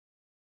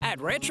At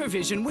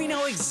Retravision, we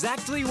know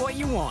exactly what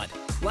you want,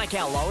 like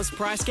our lowest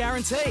price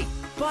guarantee,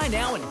 buy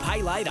now and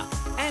pay later,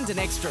 and an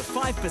extra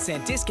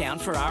 5%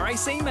 discount for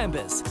RAC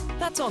members.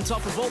 That's on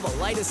top of all the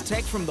latest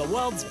tech from the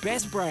world's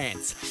best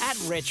brands at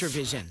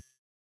Retravision.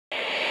 A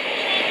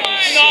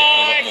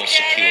lot more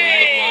secure in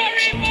the line,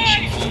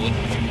 pushing forward.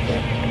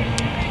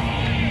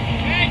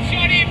 Bad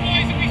shot here,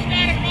 boys, and we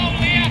start a roll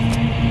here.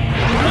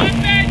 One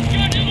bad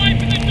shot, you'll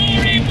open the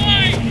door here,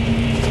 boys.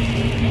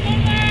 Come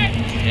on, lads.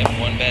 Yep,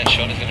 one bad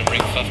shot is going to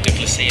bring Faf du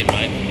Plessis in,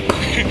 mate.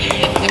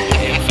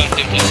 Yeah, Faf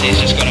du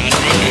Plessis just got 100.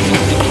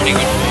 That's a pretty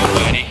good form,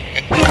 Bernie.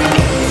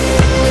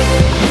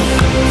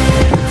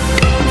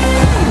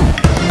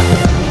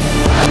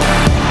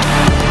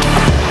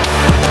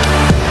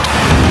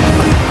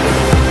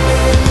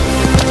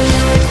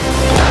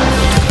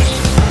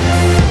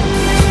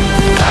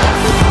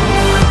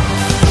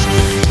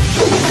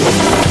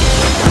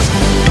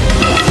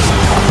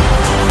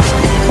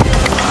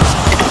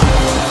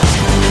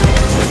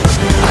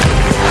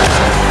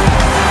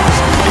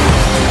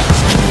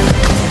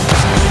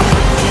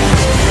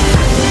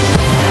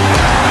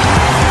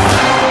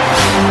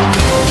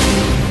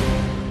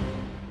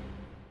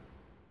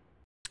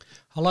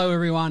 Hello,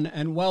 everyone,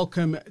 and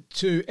welcome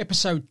to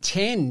episode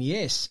 10.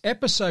 Yes,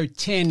 episode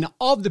 10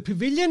 of The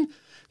Pavilion,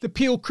 the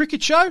Peel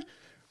Cricket Show,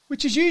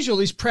 which as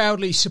usual is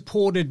proudly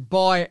supported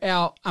by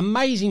our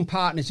amazing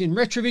partners in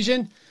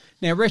Retravision.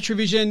 Now,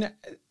 Retravision,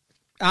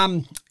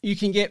 you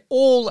can get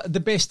all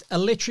the best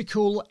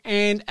electrical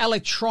and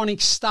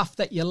electronic stuff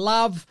that you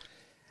love.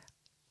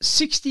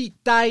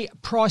 60-day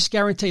price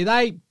guarantee.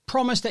 They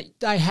promise that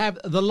they have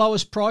the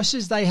lowest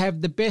prices, they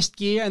have the best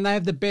gear, and they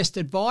have the best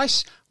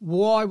advice.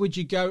 Why would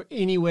you go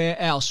anywhere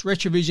else?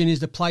 Retravision is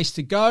the place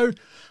to go.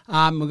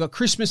 We've got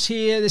Christmas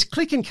here. There's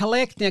click and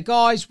collect. Now,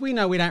 guys, we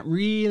know we don't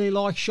really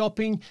like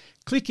shopping.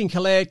 Click and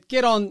collect.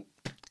 Get on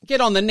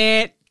the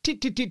net.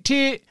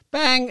 Tit,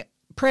 bang,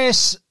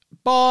 press,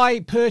 buy,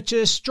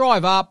 purchase,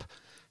 drive up,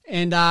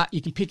 and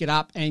you can pick it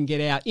up and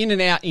get out. In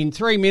and out in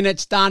 3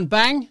 minutes. Done.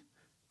 Bang.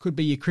 Could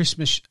be your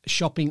Christmas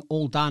shopping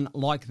all done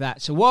like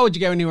that. So why would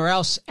you go anywhere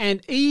else? And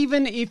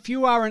even if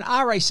you are an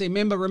RAC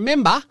member,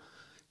 remember,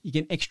 you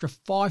get an extra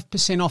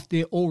 5% off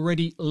their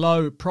already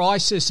low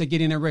prices. So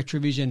get in a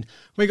Retravision.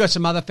 We've got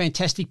some other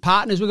fantastic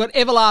partners. We've got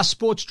Everlast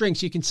Sports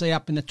Drinks. You can see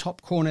up in the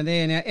top corner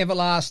there. Now,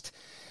 Everlast,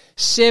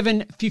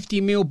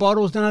 750ml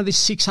bottles. None of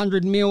this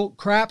 600ml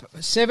crap.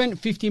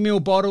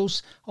 750ml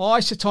bottles.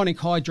 Isotonic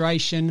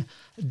hydration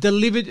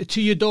delivered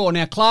to your door.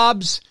 Now,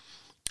 clubs,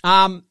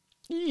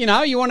 you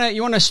know, you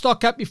want to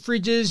stock up your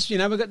fridges. You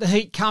know, we've got the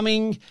heat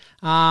coming.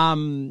 You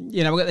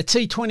know, we've got the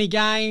T20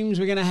 games.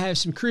 We're going to have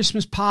some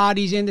Christmas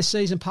parties, end of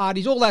season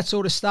parties, all that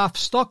sort of stuff.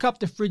 Stock up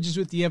the fridges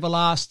with the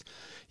Everlast.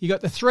 You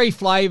got the 3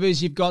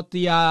 flavors. You've got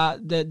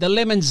the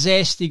lemon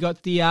zest. You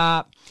got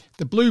the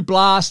blue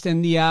blast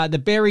and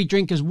the berry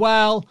drink as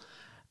well.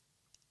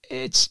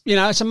 It's, you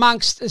know, it's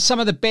amongst some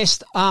of the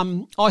best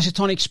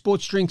isotonic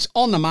sports drinks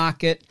on the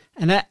market,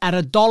 and at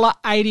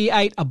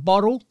 $1.88 a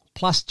bottle.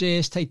 Plus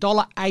GST,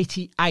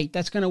 $1.88.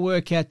 That's going to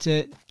work out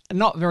to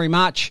not very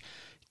much.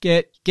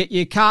 Get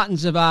your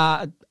cartons of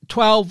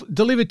 12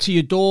 delivered to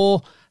your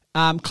door.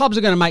 Clubs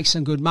are going to make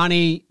some good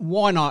money.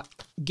 Why not?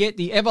 Get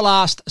the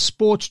Everlast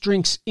Sports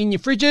Drinks in your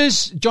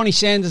fridges. Johnny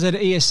Sanders at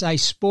ESA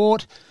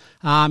Sport.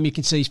 You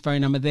can see his phone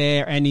number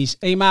there and his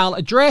email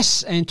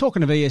address. And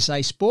talking of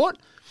ESA Sport,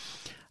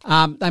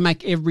 they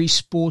make every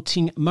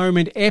sporting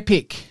moment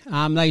epic.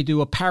 They do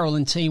apparel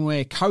and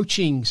teamwear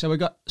coaching. So we've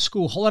got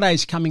school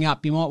holidays coming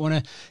up. You might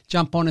want to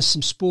jump onto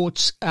some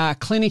sports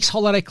clinics,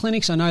 holiday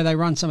clinics. I know they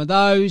run some of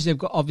those. They've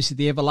got obviously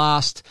the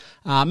Everlast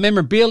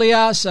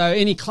memorabilia. So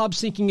any clubs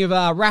thinking of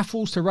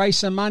raffles to raise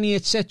some money,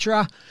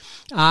 etc.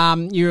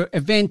 Your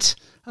event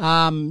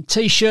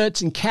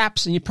T-shirts and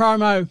caps and your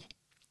promo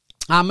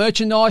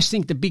merchandise,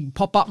 think the big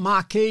pop-up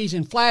marquees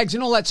and flags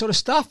and all that sort of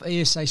stuff.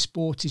 ESA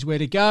Sports is where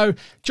to go.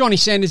 Johnny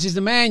Sanders is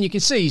the man. You can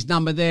see his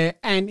number there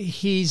and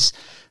his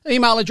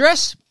email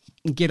address.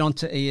 And get on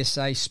to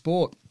ESA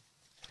Sport.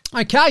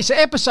 Okay, so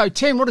episode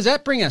 10, what does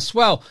that bring us?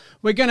 Well,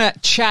 we're going to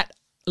chat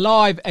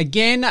live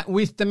again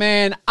with the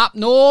man up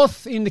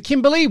north in the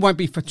Kimberley. Won't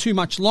be for too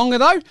much longer,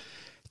 though.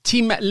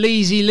 Tim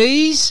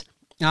Lees.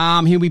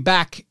 He'll be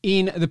back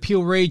in the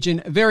Peel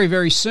region very,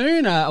 very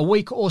soon, a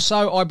week or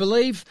so, I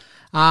believe.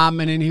 And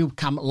then he'll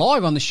come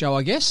live on the show,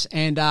 I guess,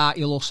 and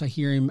you'll also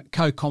hear him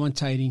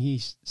co-commentating.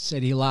 He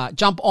said he'll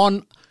jump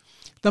on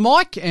the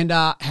mic and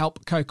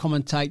help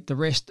co-commentate the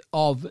rest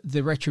of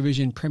the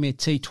Retravision Premier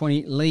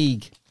T20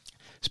 League.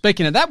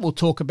 Speaking of that, we'll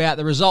talk about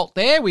the result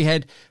there. We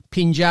had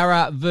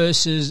Pinjarra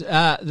versus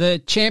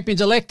the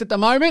champions-elect at the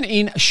moment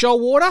in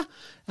Shoalwater.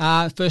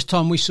 First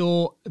time we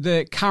saw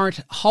the current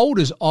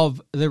holders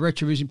of the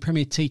Retravision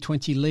Premier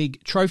T20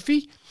 League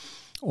trophy,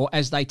 or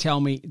as they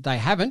tell me, they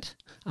haven't.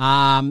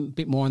 A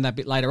bit more on that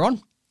bit later on.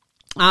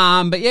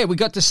 But yeah, we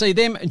got to see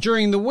them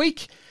during the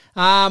week.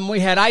 We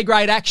had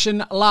A-grade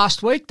action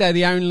last week. They're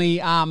the only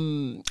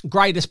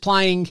graders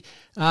playing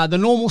the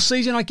normal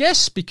season, I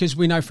guess, because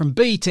we know from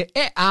B to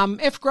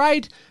F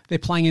grade, they're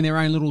playing in their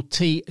own little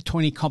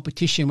T20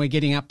 competition. We're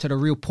getting up to the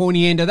real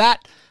pointy end of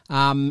that.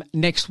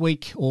 Next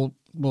week, or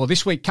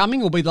this week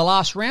coming, will be the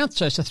last round.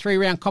 So it's a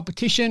 3-round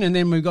competition, and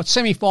then we've got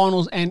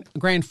semi-finals and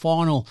grand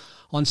final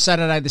on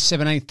Saturday the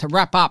 17th to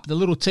wrap up the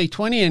little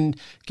T20 and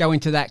go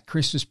into that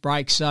Christmas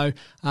break. So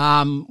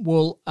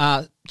we'll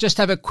just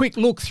have a quick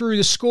look through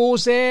the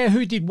scores there,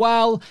 who did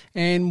well,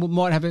 and we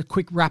might have a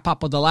quick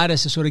wrap-up of the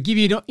ladders to sort of give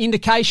you an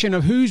indication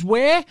of who's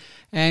where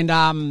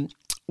and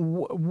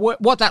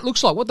what that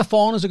looks like, what the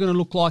finals are going to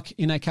look like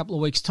in a couple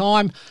of weeks'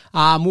 time.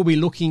 We'll be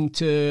looking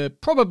to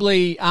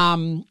probably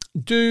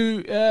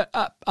do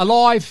a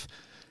live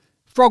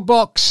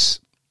FrogBox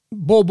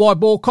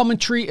ball-by-ball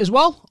commentary as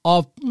well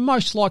of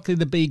most likely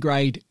the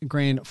B-grade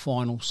grand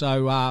final.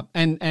 So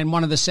and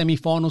one of the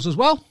semi-finals as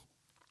well.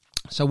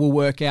 So we'll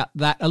work out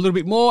that a little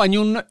bit more, and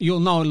you'll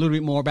know a little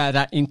bit more about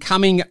that in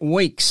coming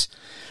weeks.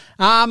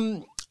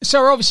 So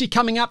we're obviously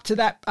coming up to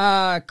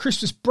that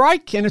Christmas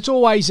break, and it's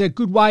always a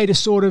good way to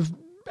sort of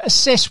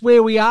assess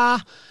where we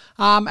are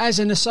as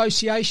an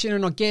association,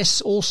 and I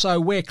guess also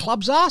where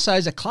clubs are. So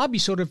as a club, you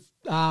sort of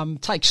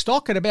take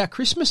stock at about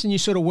Christmas, and you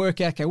sort of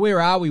work out, okay, where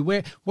are we?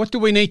 What do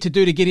we need to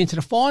do to get into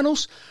the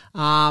finals?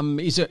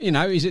 Is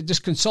it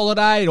just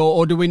consolidate,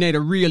 or do we need a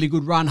really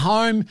good run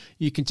home?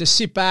 You can just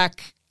sit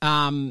back,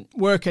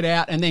 work it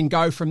out, and then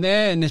go from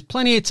there. And there's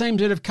plenty of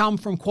teams that have come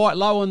from quite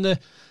low on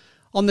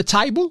the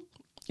table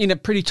in a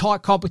pretty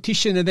tight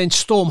competition and then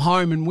storm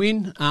home and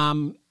win.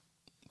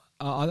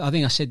 I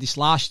think I said this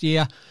last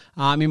year.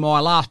 In my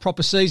last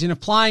proper season of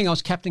playing, I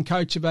was captain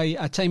coach of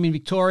a team in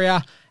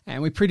Victoria,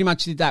 and we pretty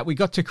much did that. We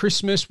got to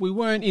Christmas. We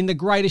weren't in the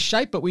greatest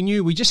shape, but we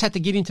knew we just had to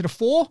get into the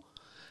 4.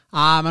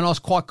 And I was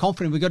quite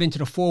confident we got into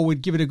the 4,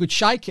 we'd give it a good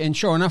shake. And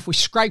sure enough, we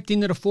scraped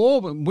into the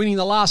 4, winning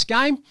the last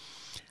game.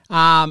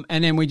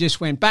 And then we just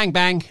went bang,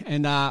 bang,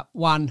 and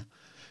won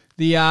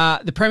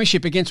the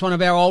premiership against one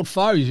of our old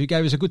foes who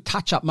gave us a good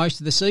touch-up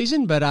most of the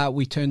season, but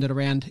we turned it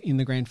around in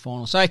the grand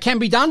final. So it can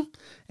be done,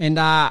 and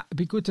it'd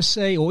be good to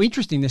see, or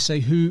interesting to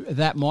see, who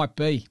that might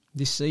be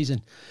this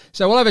season.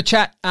 So we'll have a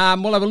chat.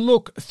 We'll have a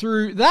look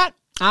through that,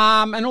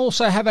 and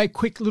also have a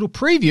quick little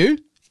preview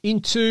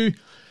into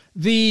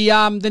the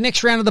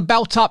next round of the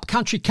Belt Up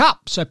Country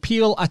Cup. So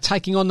Peel are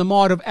taking on the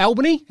might of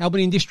Albany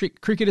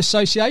District Cricket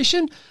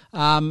Association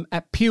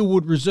at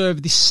Peelwood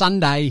Reserve this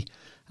Sunday,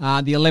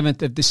 the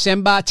 11th of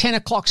December. 10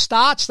 o'clock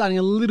start, starting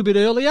a little bit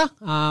earlier.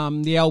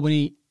 The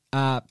Albany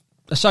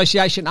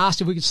Association asked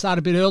if we could start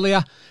a bit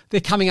earlier. They're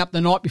coming up the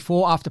night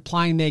before after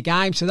playing their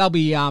game, so they'll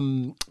be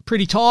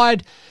pretty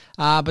tired,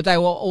 but they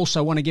will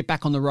also want to get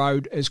back on the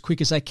road as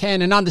quick as they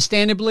can, and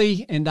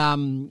understandably, and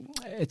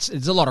it's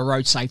a lot of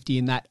road safety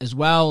in that as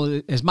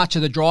well. As much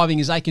of the driving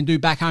as they can do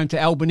back home to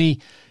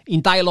Albany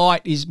in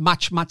daylight is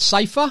much, much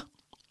safer.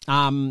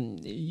 For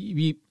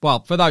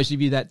those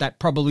of you that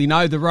probably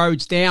know the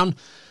roads down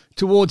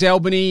towards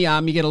Albany,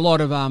 you get a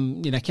lot of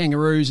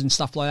kangaroos and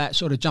stuff like that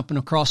sort of jumping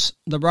across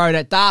the road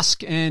at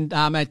dusk, and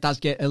it does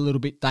get a little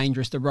bit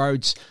dangerous. The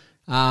roads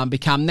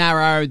become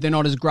narrow, they're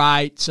not as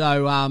great,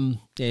 so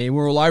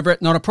we're all over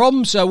it, not a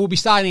problem. So we'll be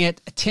starting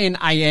at 10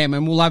 a.m.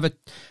 and we'll have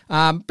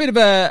a bit of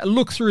a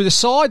look through the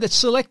side that's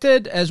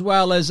selected, as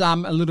well as a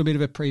little bit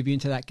of a preview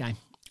into that game.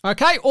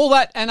 Okay, all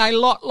that and a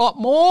lot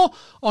more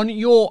on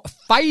your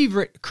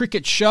favourite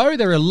cricket show.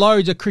 There are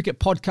loads of cricket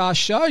podcast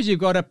shows.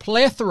 You've got a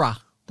plethora.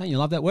 Don't you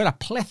love that word? A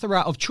plethora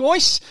of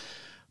choice.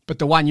 But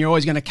the one you're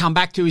always going to come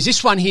back to is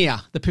this one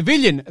here, The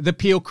Pavilion, the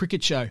Peel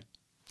Cricket Show.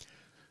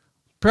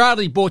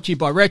 Proudly brought to you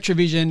by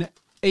Retravision,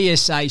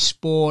 ESA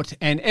Sport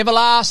and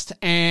Everlast.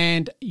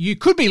 And you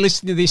could be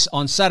listening to this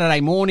on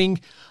Saturday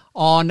morning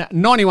on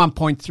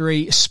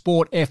 91.3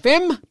 Sport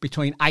FM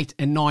between 8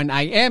 and 9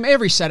 a.m.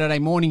 Every Saturday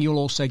morning, you'll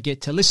also get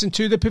to listen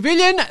to The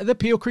Pavilion, the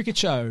Peel Cricket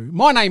Show.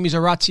 My name is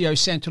Orazio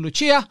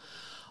Santalucia.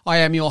 I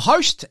am your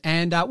host,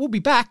 and we'll be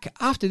back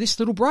after this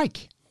little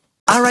break.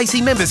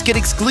 RAC members get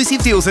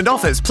exclusive deals and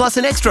offers, plus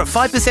an extra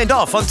 5%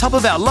 off on top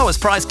of our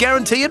lowest price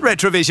guarantee at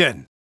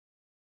Retravision.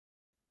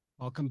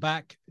 Welcome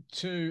back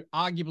to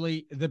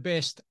arguably the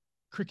best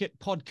cricket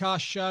podcast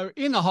show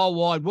in the whole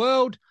wide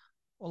world.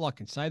 Well, I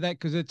can say that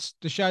because it's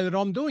the show that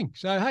I'm doing.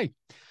 So, hey,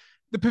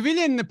 The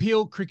Pavilion, the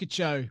Peel Cricket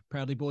Show,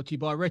 proudly brought to you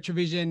by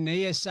Retravision,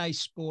 ESA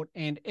Sport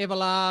and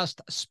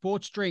Everlast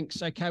Sports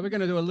Drinks. Okay, we're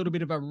going to do a little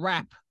bit of a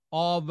wrap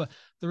of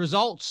the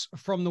results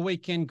from the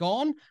weekend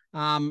gone.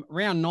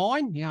 Round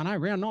 9. Yeah, I know,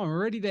 round 9. We're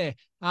already there.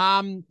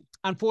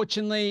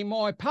 Unfortunately,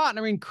 my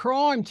partner in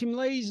crime, Tim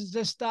Lees, has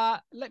just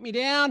let me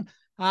down.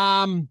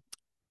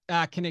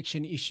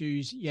 Connection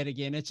issues yet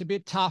again. It's a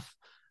bit tough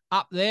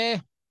up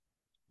there.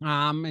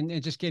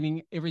 And just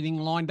getting everything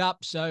lined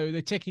up. So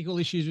the technical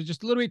issues were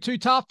just a little bit too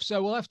tough.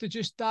 So we'll have to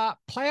just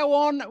plow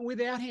on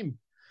without him.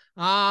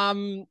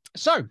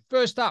 So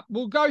first up,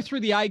 we'll go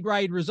through the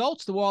A-grade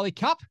results, the Wiley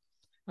Cup.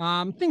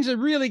 Things are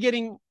really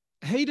getting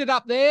heated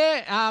up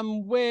there.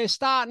 We're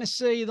starting to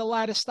see the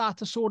ladder start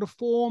to sort of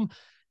form.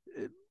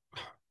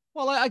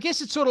 Well, I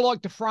guess it's sort of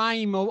like the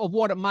frame of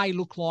what it may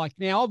look like.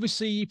 Now,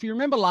 obviously, if you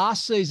remember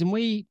last season,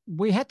 we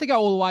had to go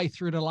all the way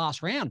through to the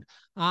last round.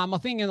 I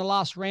think in the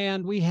last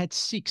round, we had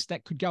 6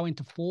 that could go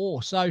into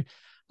 4. So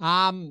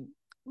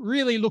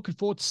really looking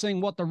forward to seeing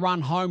what the run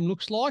home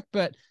looks like.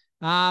 But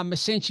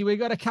essentially, we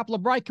got a couple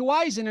of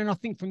breakaways. And then I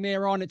think from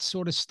there on, it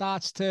sort of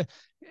starts to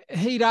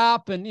heat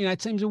up and,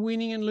 teams are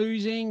winning and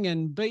losing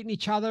and beating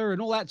each other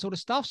and all that sort of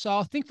stuff. So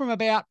I think from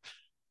about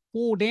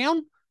 4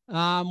 down,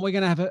 we're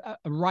going to have a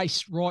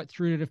race right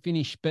through to the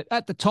finish. But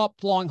at the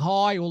top, flying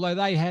high, although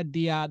they had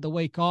the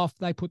week off,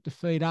 they put the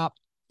feet up.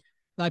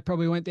 They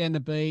probably went down the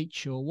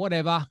beach or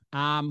whatever,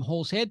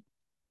 Hall's Head.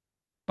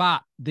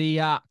 But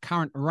the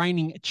current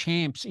reigning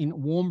champs in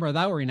Warnbro,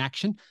 they were in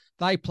action.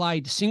 They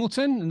played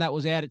Singleton, and that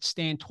was out at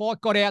Stan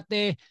Twike. Got out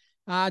there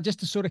just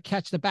to sort of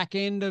catch the back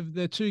end of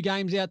the 2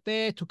 games out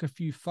there, took a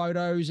few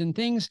photos and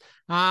things.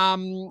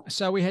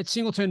 So we had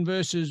Singleton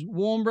versus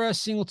Warnbro.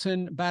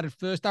 Singleton batted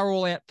first. They were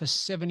all out for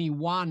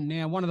 71.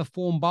 Now, one of the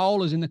form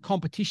bowlers in the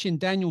competition,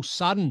 Daniel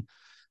Sudden,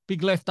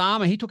 big left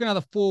armer, he took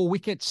another 4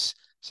 wickets.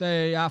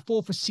 So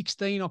 4 for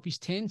 16 off his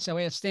 10. So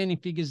outstanding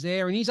figures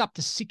there. And he's up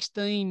to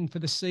 16 for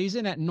the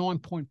season at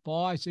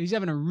 9.5. So he's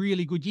having a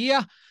really good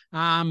year.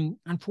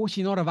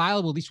 Unfortunately, not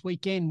available this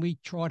weekend. We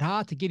tried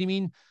hard to get him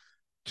in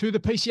to the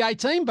PCA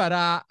team, but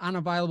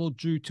unavailable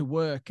due to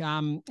work.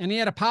 And he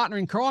had a partner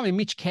in crime in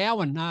Mitch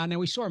Cowan. Now,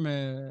 we saw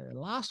him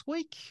last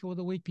week or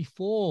the week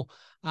before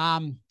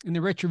in the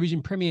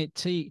Retravision Premier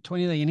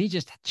T20 League, and he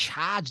just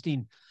charged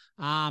in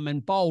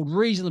and bowled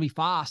reasonably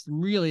fast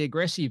and really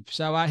aggressive.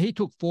 So he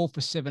took 4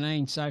 for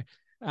 17. So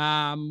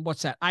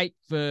what's that? 8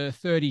 for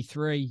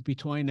 33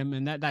 between them.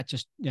 And that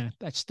just,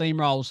 that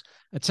steamrolls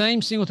a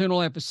team. Singleton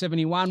all out for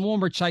 71.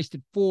 Warnbro chased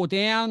it 4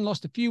 down,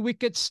 lost a few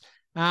wickets.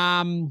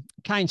 Kane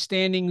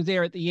Standing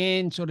there at the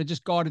end sort of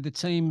just guided the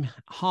team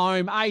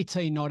home.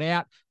 18 not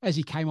out as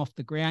he came off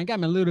the ground. Gave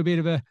him a little bit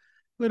of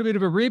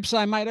a rib.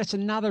 So, mate, that's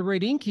another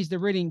red ink. He's the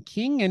red ink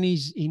king, and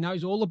he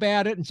knows all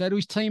about it. And so do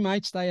his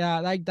teammates. They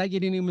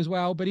get in him as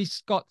well. But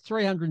he's got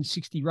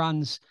 360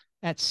 runs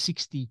at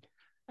 60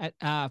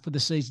 for the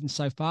season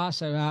so far.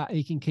 So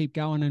he can keep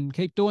going and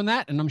keep doing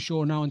that. And I'm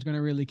sure no one's going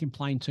to really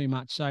complain too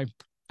much. So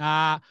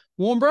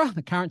Warnbro,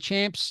 the current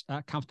champs,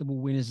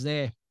 comfortable winners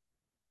there.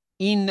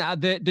 In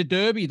the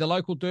Derby, the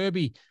local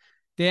Derby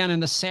down in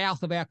the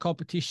south of our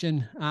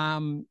competition,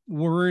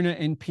 Waroona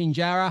and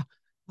Pinjarra.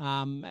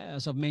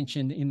 As I've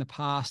mentioned in the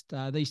past,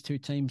 these 2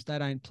 teams, they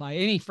don't play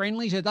any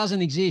friendlies. It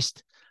doesn't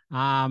exist.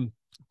 Of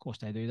course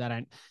they do. They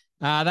don't.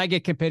 They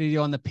get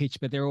competitive on the pitch,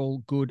 but they're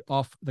all good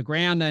off the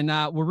ground. And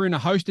Waroona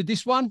hosted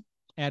this one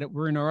out at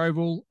Waroona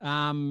Oval.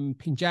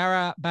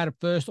 Pinjarra batted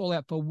first, all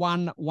out for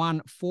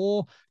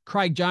 114.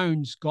 Craig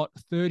Jones got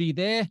 30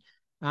 there.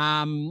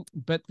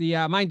 But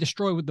the main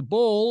destroyer with the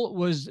ball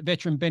was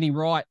veteran Benny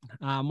Wright,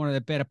 one of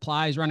the better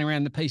players running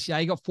around the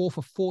PCA. He got 4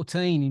 for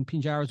 14 in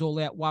Pinjarra's all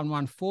out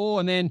 114.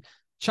 And then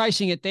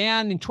chasing it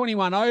down in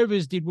 21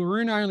 overs did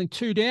Waroona, only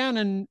 2 down.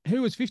 And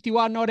who was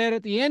 51 not out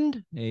at the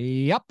end?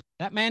 Yep,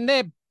 that man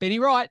there, Benny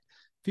Wright,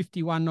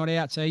 51 not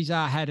out. So he's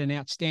had an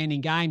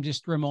outstanding game,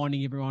 just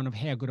reminding everyone of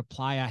how good a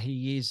player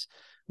he is.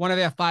 One of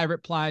our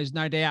favourite players,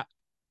 no doubt.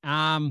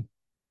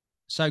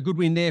 So good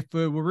win there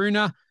for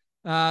Waroona.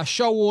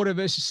 Shoalwater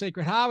versus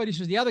Secret Harbour. This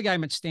was the other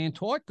game at Stan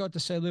Twike. Got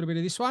to see a little bit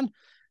of this one.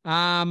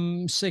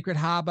 Secret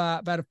Harbour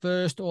batted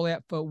first, all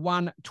out for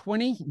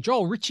 120.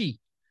 Joel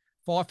Ritchie,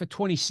 5 for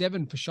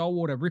 27 for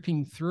Shoalwater,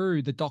 ripping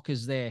through the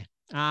Dockers there.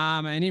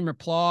 And in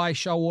reply,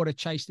 Shoalwater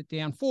chased it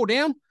down, 4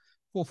 down,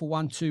 4 for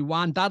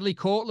 121. Dudley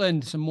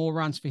Cortland, some more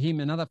runs for him,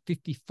 another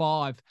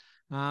 55.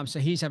 So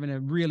he's having a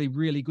really,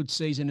 really good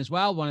season as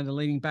well. One of the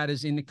leading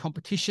batters in the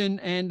competition.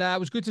 And it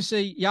was good to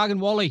see Yargan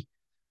Wally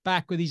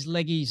back with his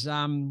leggies.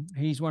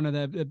 He's one of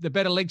the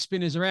better leg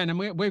spinners around. And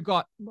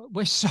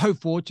we're so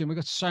fortunate. We've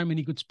got so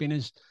many good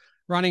spinners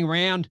running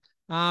around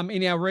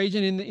in our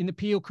region in the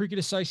Peel Cricket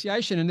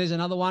Association. And there's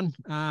another one.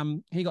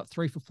 He got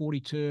 3 for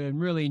 42 and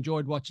really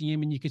enjoyed watching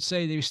him. And you could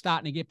see that he was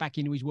starting to get back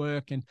into his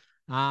work. And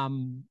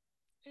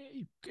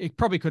he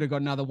probably could have got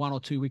another 1 or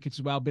 2 wickets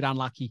as well. A bit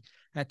unlucky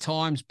at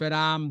times. But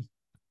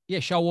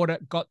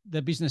Shoalwater got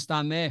the business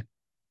done there.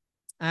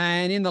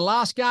 And in the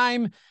last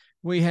game,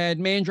 we had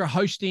Mandurah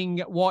hosting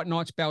White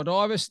Knights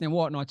Baldivis. Now,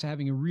 White Knights are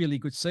having a really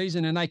good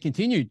season, and they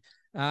continued.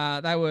 They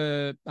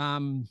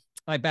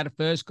batted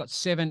first, got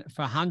 7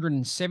 for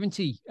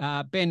 170.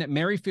 Ben at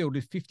Merrifield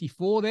with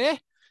 54 there.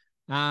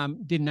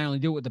 Didn't only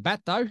do it with the bat,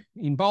 though.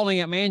 In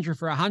bowling at Mandurah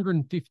for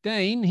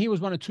 115, he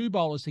was one of 2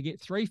 bowlers to get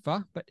 3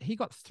 for, but he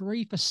got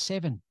 3 for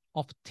 7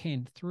 off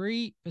 10.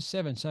 3 for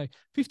 7. So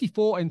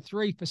 54 and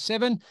 3 for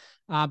 7.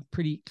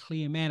 Pretty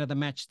clear man of the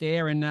match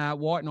there. And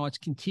White Knights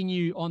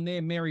continue on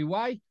their merry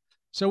way.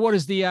 So what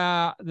does the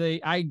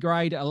A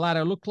grade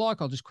ladder look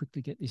like? I'll just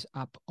quickly get this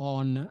up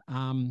on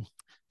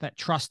that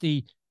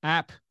trusty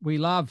app we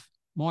love,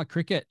 My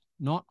Cricket,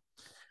 not.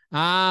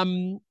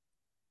 Play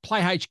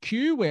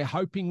HQ, we're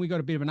hoping we got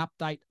a bit of an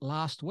update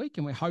last week,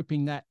 and we're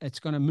hoping that it's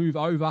going to move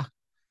over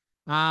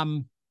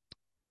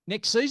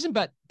next season,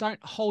 but don't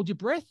hold your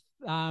breath.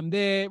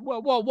 They're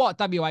what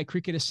WA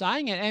cricket is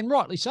saying, and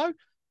rightly so.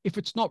 If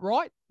it's not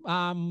right,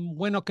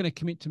 we're not going to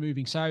commit to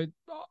moving. So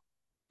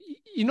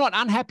you're not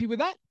unhappy with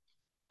that,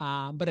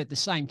 but at the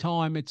same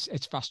time,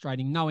 it's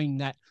frustrating knowing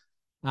that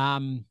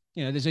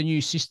there's a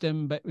new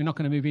system, but we're not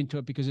going to move into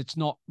it because it's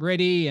not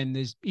ready and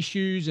there's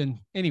issues. And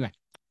anyway,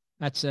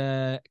 that's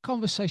a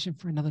conversation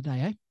for another day,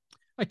 eh?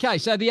 Okay,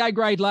 so the A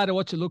grade ladder,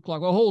 what's it look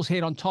like? Well, Hall's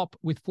Head on top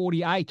with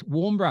 48,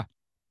 Warnbro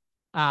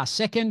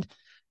second,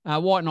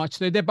 White Knights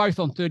third. They're both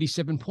on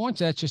 37 points.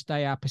 So that's just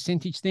a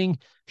percentage thing.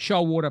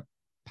 Shoalwater,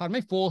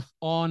 fourth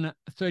on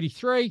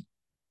 33.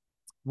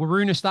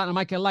 Waroona starting to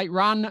make a late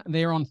run.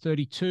 They're on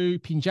 32.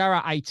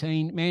 Pinjarra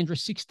 18, Mandurah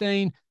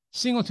 16,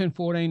 Singleton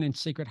 14, and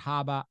Secret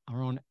Harbour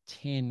are on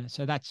 10.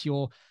 So that's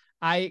your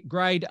A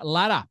grade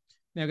ladder.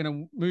 Now we're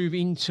going to move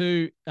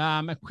into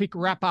a quick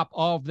wrap up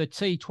of the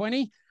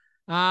T20.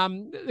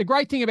 The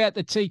great thing about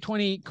the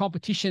T20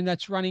 competition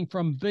that's running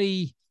from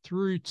B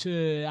through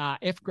to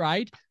F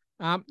grade,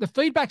 the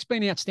feedback's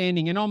been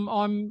outstanding, and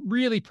I'm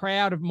really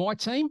proud of my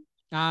team,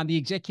 the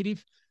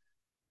executive,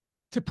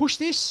 to push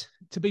this,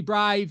 to be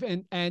brave,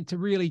 and to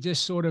really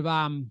just sort of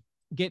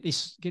get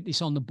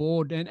this on the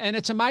board. And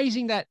it's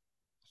amazing that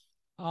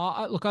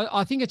look,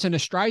 I think it's an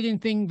Australian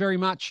thing very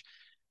much.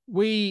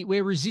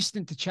 We're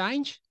resistant to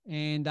change,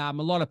 and a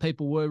lot of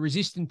people were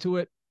resistant to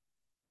it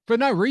for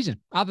no reason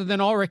other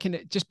than, I reckon,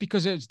 just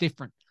because it's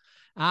different.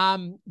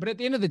 But at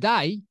the end of the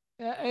day,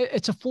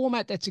 it's a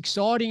format that's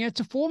exciting. It's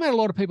a format a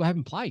lot of people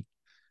haven't played.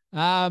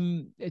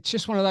 It's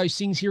just one of those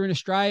things here in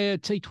Australia.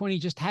 T20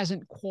 just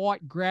hasn't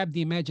quite grabbed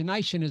the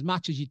imagination as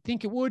much as you'd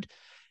think it would.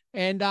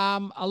 And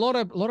a lot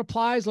of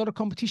players, a lot of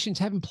competitions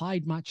haven't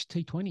played much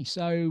T20.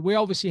 So we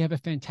obviously have a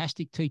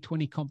fantastic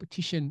T20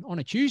 competition on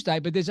a Tuesday,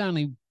 but there's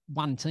only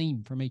one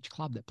team from each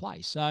club that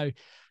plays. So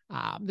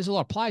there's a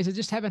lot of players that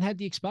just haven't had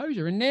the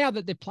exposure. And now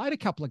that they've played a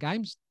couple of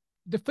games,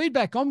 the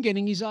feedback I'm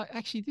getting is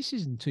actually this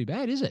isn't too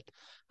bad, is it?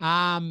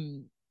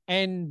 And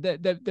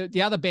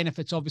the other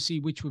benefits, obviously,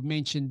 which we've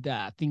mentioned,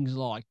 things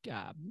like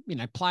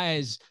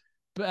players,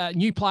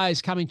 new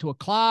players coming to a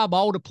club,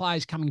 older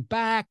players coming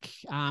back,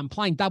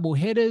 playing double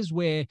headers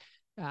where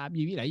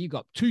you've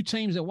got two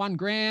teams at one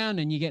ground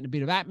and you're getting a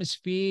bit of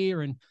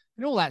atmosphere and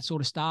all that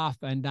sort of stuff.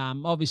 And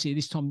obviously,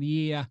 this time of the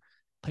year,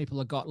 people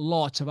have got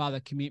lots of other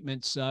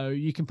commitments, so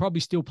you can probably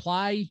still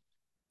play.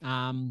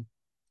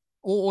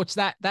 Or it's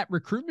that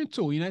recruitment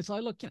tool. It's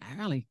like, look,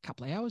 only a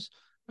couple of hours.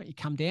 But you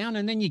come down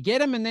and then you get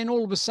them, and then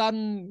all of a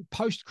sudden,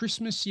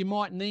 post-Christmas, you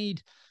might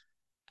need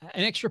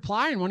an extra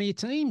player in one of your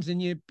teams,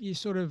 and you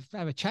sort of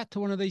have a chat to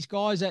one of these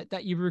guys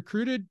that you've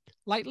recruited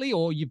lately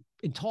or you've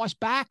enticed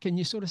back, and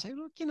you sort of say,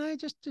 look,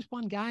 just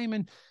one game.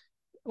 And,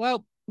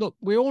 well, look,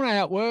 we all know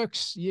how it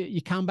works.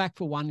 You come back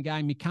for one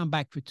game, you come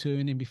back for two,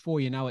 and then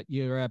before you know it,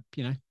 you're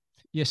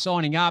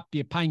signing up,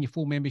 you're paying your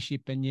full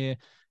membership, and you're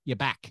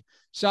back.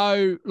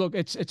 So, look,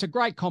 it's a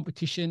great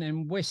competition,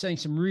 and we're seeing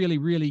some really,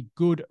 really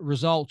good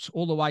results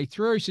all the way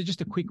through. So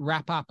just a quick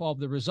wrap-up of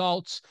the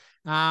results.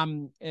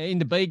 In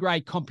the B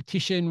grade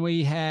competition,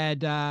 we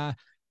had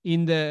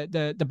in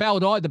the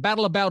Battle of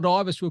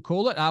Baldivis, we'll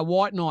call it,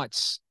 White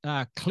Knights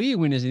clear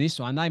winners in this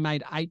one. They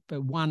made 8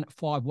 for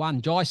 151.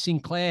 Jai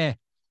Sinclair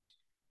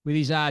with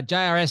his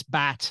JRS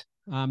bat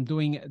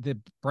doing the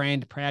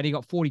brand proud. He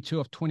got 42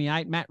 off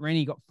 28. Matt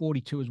Rennie got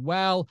 42 as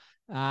well.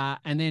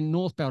 And then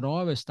North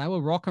Baldivis, they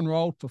were rock and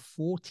rolled for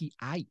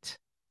 48.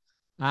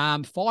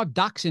 5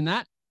 ducks in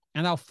that,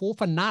 and they were 4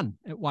 for none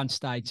at one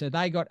stage. So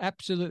they got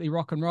absolutely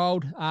rock and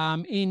rolled.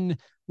 In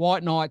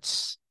White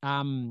Knights,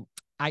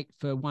 8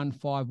 for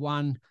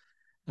 151.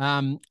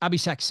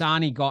 Abhishek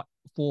Sani got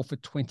 4 for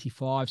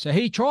 25. So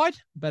he tried,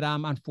 but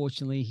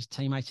unfortunately his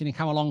teammates didn't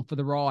come along for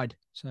the ride.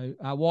 So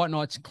White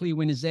Knights clear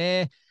winners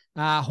there.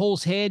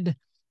 Hall's Head,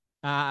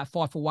 5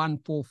 for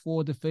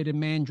 144, defeated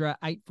Mandurah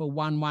 8 for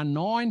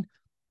 119.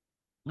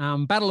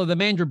 Battle of the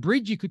Mandurah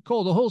Bridge, you could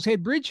call the Hall's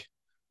Head Bridge, if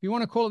you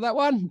want to call it that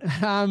one.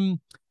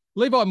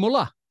 Levi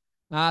Muller,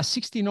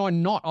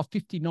 69 not off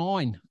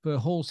 59 for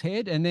Hall's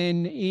Head. And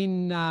then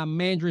in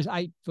Mandurah's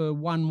 8 for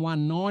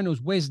 119, it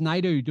was Wes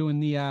Nadu doing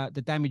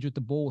the damage with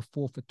the ball with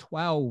 4 for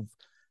 12.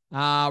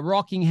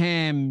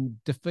 Rockingham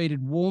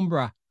defeated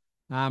Warnbro.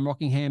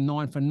 Rockingham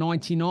 9 for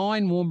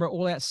 99. Warnbro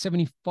all out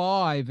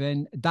 75.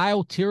 And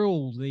Dale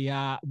Tyrrell,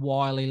 the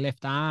wily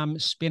left arm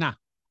spinner,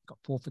 got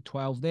 4 for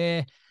 12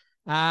 there.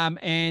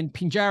 And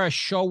Pinjarra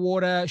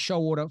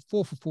Shoalwater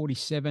 4 for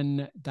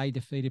 47. They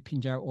defeated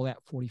Pinjarra all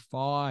out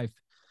 45.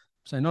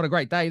 So not a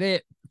great day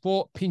there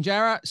for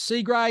Pinjarra.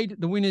 C grade,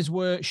 the winners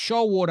were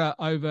Shoalwater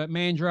over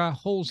Mandurah,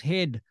 Hall's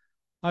Head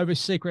over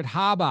Secret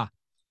Harbour,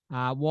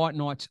 White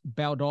Knights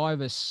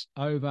Baldivis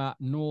over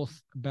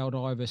North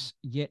Baldivis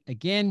yet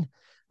again.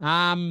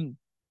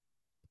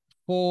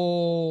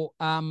 For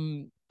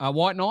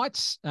White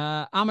Knights,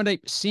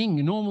 Amardeep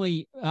Singh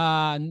normally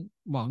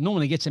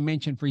gets a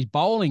mention for his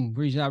bowling,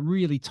 where he's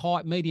really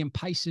tight, medium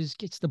paces,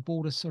 gets the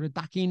ball to sort of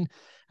duck in.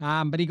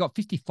 But he got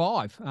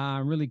 55,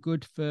 really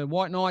good for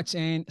White Knights.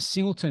 And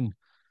Singleton,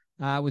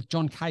 with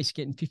John Case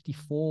getting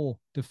 54,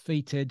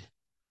 defeated.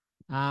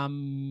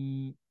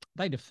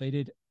 They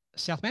defeated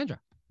South Mandurah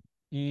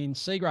in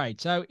C grade.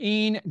 So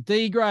in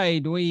D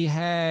grade, we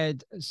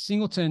had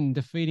Singleton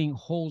defeating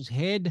Hall's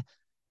Head.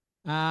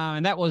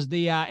 And that was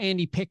the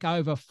Andy Peck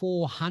over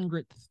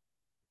 400th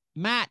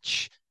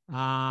match.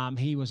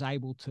 He was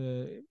able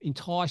to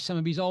entice some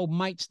of his old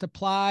mates to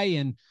play.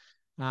 And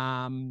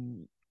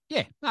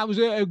that was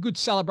a good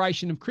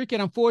celebration of cricket.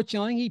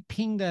 Unfortunately, I think he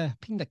pinged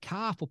a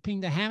calf or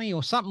pinged a hammy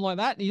or something like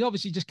that. He's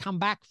obviously just come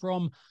back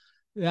from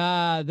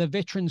the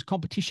veterans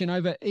competition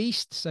over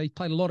East. So he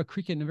played a lot of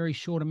cricket in a very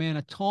short amount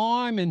of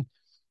time, and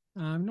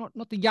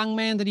not the young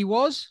man that he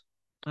was.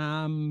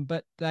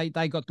 But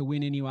they got the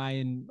win anyway,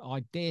 and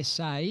I dare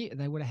say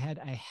they would have had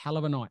a hell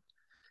of a night.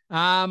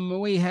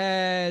 We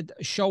had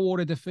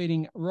Shoalwater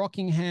defeating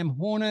Rockingham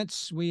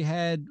Hornets. We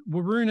had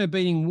Waroona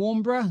beating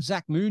Warnborough.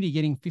 Zach Moody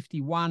getting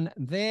 51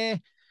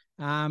 there.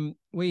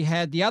 We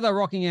had the other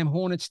Rockingham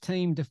Hornets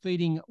team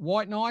defeating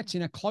White Knights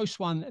in a close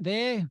one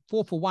there.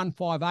 4 for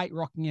 158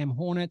 Rockingham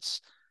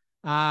Hornets.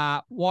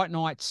 White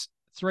Knights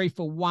 3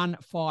 for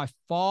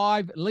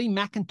 155. Lee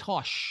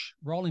McIntosh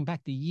rolling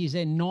back the years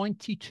there,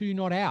 92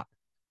 not out.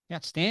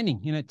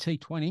 Outstanding in a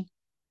T20.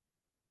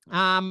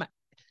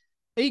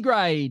 E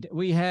grade,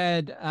 we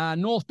had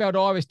North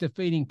Baldivis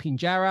defeating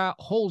Pinjarra,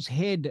 Hall's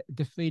Head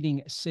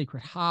defeating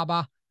Secret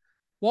Harbour,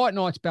 White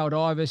Knights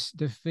Baldivis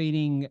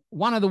defeating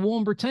one of the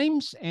Warnborough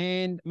teams,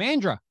 and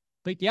Mandurah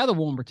beat the other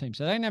Warnborough team.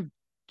 So they didn't have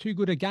too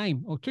good a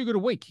game or too good a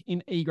week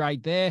in E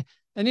grade there.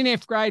 And in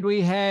F grade,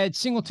 we had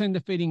Singleton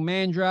defeating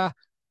Mandurah,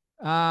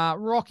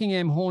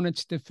 Rockingham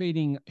Hornets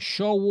defeating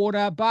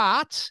Shoalwater.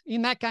 But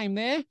in that game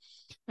there,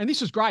 and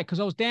this was great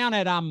because I was down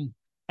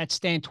at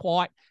Stan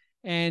Twite,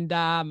 and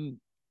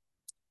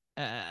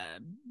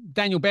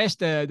Daniel Best,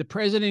 the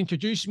president,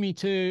 introduced me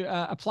to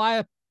a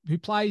player who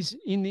plays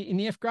in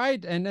the F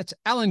grade, and that's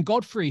Alan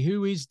Godfrey,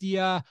 who is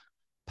the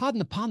pardon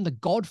the pun, the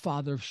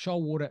godfather of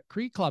Shoalwater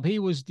Cricket Club. He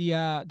was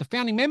the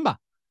founding member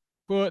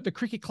for the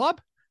cricket club.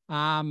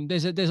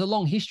 There's a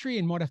long history,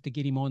 and might have to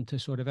get him on to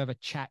sort of have a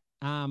chat.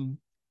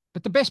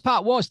 But the best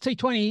part was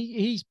T20.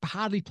 He's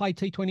hardly played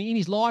T20 in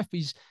his life.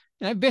 He's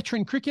a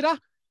veteran cricketer,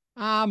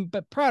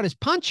 but proud as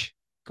punch.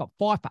 Got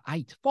 5 for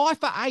 8. 5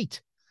 for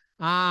 8.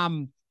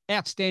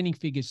 Outstanding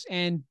figures.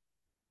 And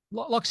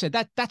like I said,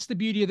 that's the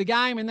beauty of the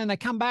game. And then they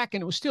come back,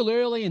 and it was still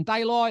early and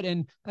daylight,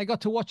 and they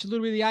got to watch a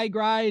little bit of the A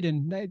grade,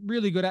 and they had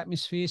really good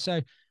atmosphere.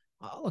 So,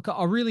 look,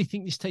 I really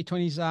think this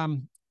T20's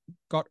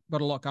got a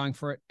lot going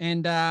for it.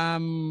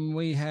 And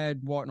we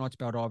had White Knights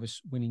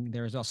Baldivis winning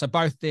there as well. So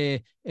both their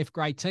F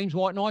grade teams,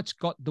 White Knights,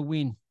 got the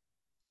win.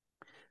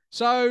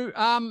 So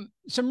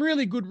some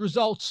really good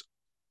results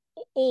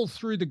all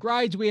through the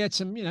grades. We had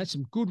some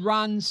good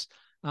runs.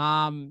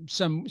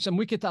 Some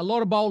wickets. A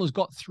lot of bowlers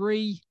got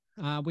 3.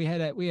 We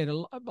had I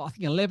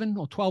think 11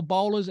 or 12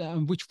 bowlers,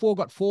 which 4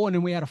 got 4, and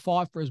then we had a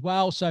 5 for as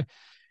well. So,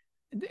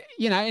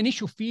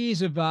 initial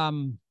fears of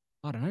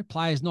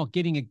players not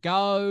getting a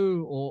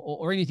go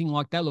or anything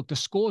like that. Look, the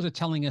scores are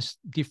telling us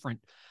different.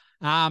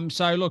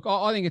 So look,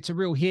 I think it's a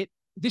real hit.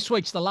 This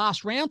week's the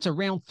last round, so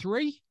round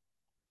 3.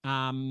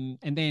 And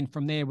then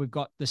from there we've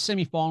got the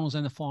semi-finals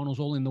and the finals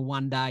all in the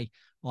one day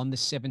on the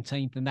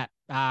 17th, and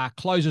that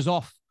closes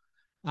off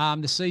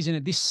the season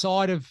at this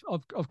side of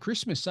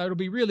Christmas. So it'll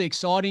be really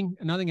exciting.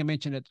 And I think I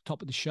mentioned at the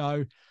top of the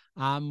show,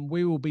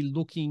 we will be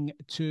looking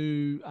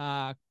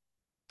to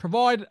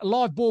provide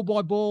live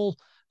ball-by-ball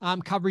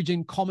coverage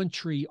and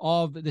commentary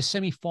of the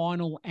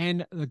semi-final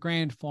and the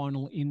grand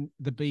final in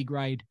the B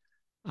grade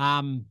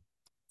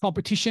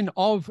competition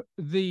of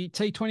the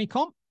T20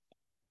 comp,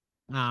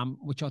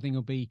 which I think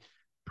will be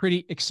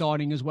pretty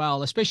exciting as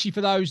well, especially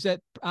for those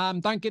that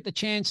don't get the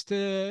chance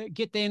to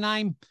get their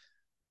name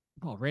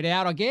read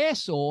out, I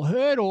guess, or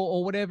heard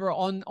or whatever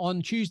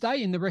on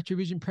Tuesday in the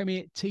Retravision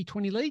Premier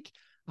T20 League.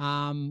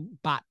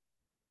 But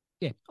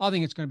yeah, I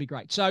think it's going to be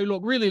great. So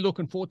look, really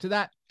looking forward to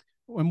that.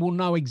 And we'll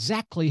know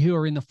exactly who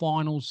are in the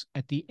finals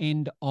at the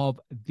end of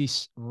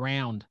this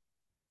round.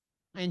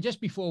 And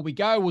just before we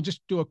go, we'll just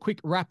do a quick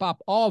wrap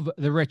up of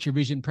the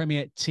Retravision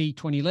Premier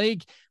T20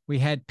 League. We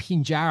had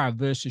Pinjarra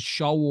versus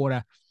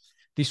Shoalwater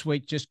this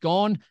week just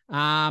gone.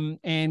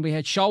 And we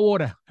had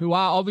Shoalwater, who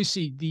are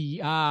obviously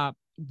the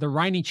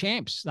reigning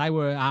champs. They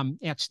were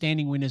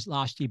outstanding winners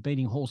last year,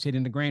 beating Hall's Head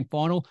in the grand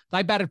final.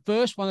 They batted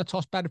first, won the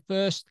toss, batted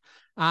first.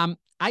 8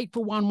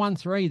 for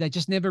 113. They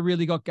just never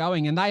really got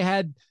going. And they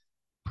had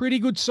pretty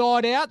good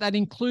side out. That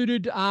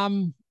included,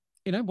 one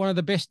of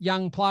the best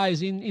young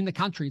players in the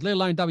country, let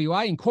alone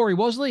WA. And Corey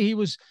Wasley, he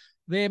was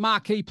their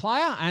marquee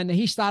player, and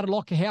he started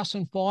like a house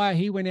on fire.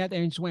 He went out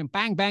there and just went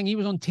bang, bang. He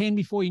was on 10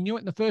 before he knew it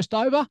in the first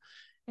over,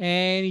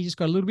 and he just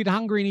got a little bit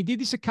hungry. And he did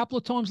this a couple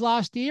of times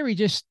last year. He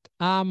just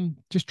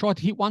tried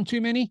to hit one too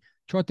many,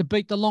 tried to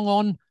beat the long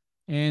on,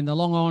 and the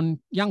long on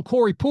young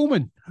Corey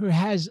Pullman, who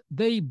has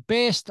the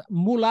best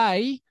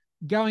mullet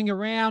going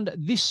around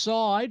this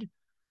side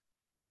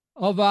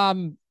of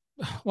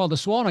the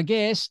Swan, I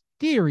guess.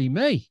 Deary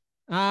me.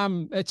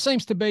 It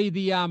seems to be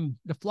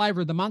the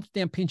flavour of the month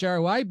down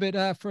Pinjarra way,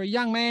 but for a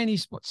young man,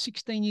 he's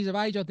 16 years of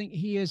age. I think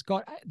he has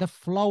got the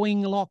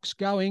flowing locks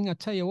going. I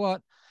tell you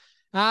what.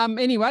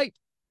 Anyway,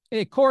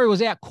 Corey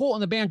was out, caught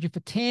on the boundary for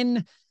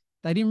 10.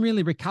 They didn't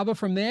really recover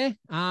from there.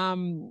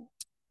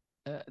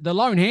 The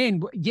lone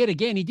hand, yet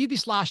again, he did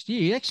this last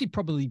year. He actually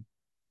probably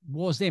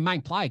was their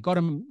main player, got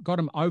him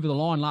over the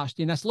line last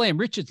year. And that's Liam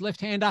Richards,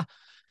 left-hander.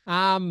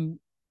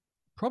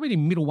 Probably the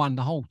middle one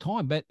the whole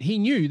time, but he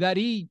knew that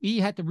he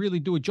had to really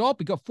do a job.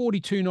 He got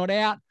 42 not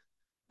out.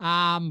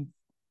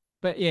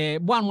 But yeah,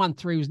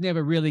 1-1-3 was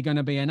never really going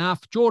to be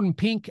enough. Jordan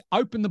Pink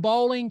opened the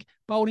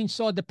bowled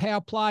inside the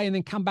power play, and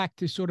then come back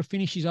to sort of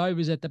finish his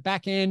overs at the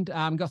back end.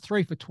 Got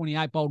 3 for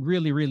 28, bowled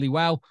really, really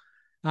well.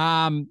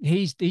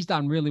 He's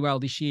done really well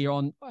this year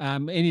on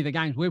any of the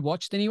games we've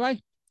watched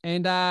anyway.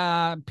 And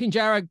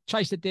Pinjarra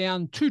chased it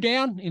down, 2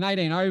 down in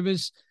 18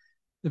 overs.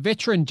 The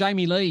veteran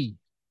Jamie Lee,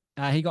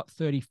 he got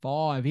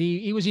 35.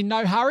 He was in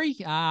no hurry.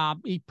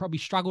 He probably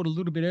struggled a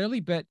little bit early,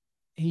 but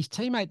his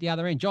teammate the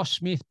other end, Josh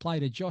Smith,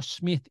 played a Josh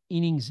Smith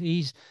innings.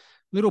 He's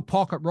little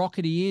pocket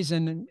rocket he is,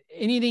 and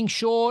anything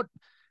short,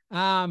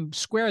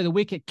 square of the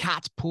wicket,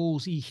 cuts,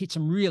 pulls, he hits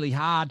them really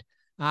hard.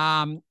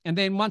 And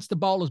then once the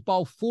bowlers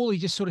bowl full, he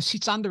just sort of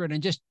sits under it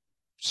and just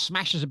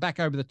smashes it back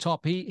over the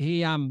top.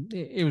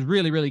 It was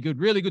really, really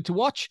good to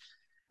watch.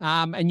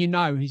 And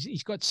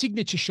he's got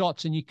signature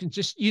shots, and you can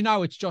just,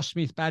 it's Josh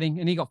Smith batting,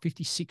 and he got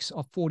 56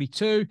 off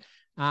 42.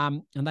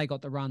 And they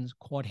got the runs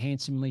quite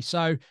handsomely.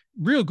 So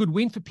real good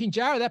win for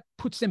Pinjarra. That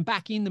puts them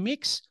back in the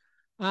mix.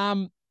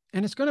 And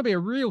it's going to be a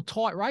real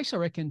tight race, I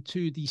reckon,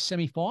 to the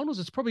semi-finals.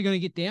 It's probably going to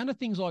get down to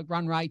things like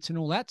run rates and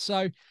all that.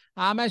 So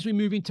as we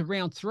move into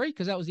round 3,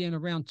 because that was the end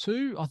of round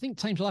 2, I think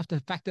teams will have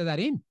to factor that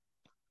in.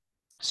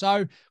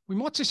 So we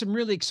might see some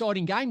really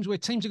exciting games where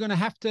teams are going to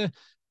have to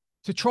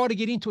try to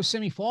get into a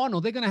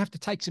semi-final. They're going to have to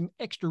take some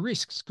extra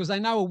risks because they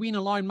know a win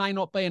alone may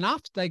not be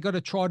enough. They got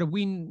to try to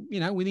win,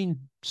 within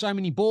so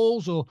many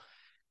balls or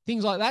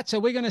things like that. So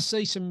we're going to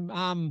see some,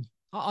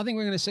 I think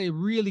we're going to see a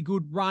really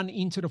good run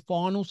into the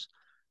finals.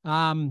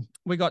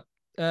 We got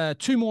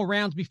 2 more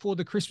rounds before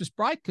the Christmas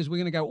break because we're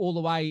going to go all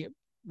the way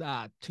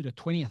to the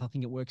 20th, I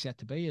think it works out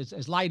to be,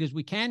 as late as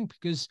we can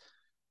because,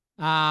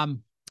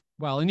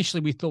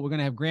 initially we thought we were going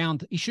to have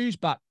ground issues,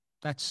 but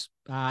that's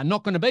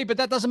not going to be, but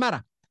that doesn't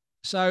matter.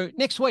 So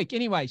next week,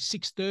 anyway,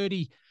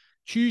 6:30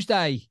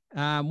 Tuesday,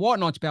 White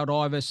Knights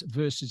Baldivis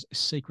versus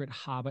Secret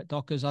Harbour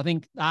Dockers. I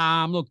think,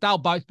 they'll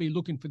both be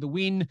looking for the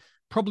win,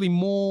 probably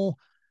more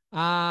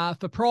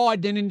for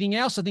pride than anything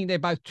else. I think they're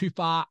both too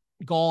far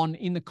gone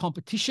in the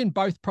competition.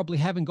 Both probably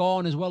haven't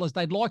gone as well as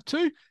they'd like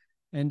to,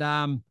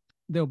 and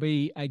there'll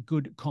be a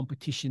good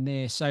competition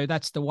there. So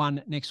that's the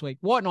one next week.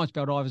 White Knights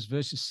Baldivis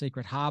versus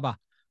Secret Harbour.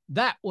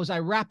 That was a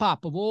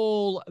wrap-up of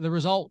all the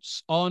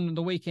results on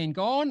the weekend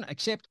gone,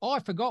 except I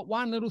forgot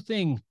one little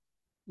thing.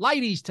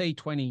 Ladies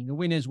T20, the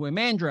winners were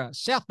Mandurah,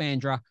 South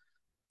Mandurah,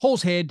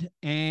 Halls Head,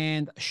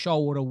 and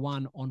Shoalwater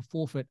won on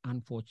forfeit,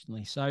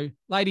 unfortunately. So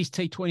ladies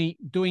T20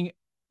 doing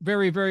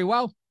very, very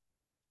well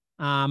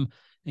and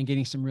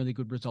getting some really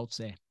good results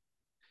there.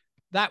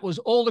 That was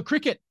all the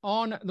cricket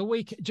on the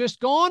week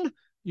just gone.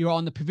 You're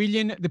on the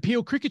Pavilion, the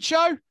Peel Cricket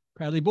Show.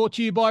 Proudly brought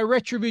to you by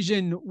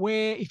Retravision,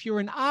 where if you're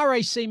an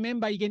RAC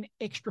member, you get an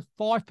extra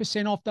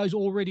 5% off those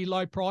already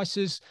low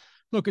prices.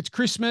 Look, it's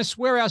Christmas.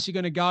 Where else are you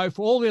going to go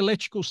for all the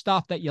electrical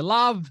stuff that you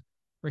love?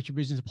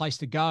 Retravision is the place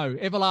to go.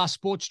 Everlast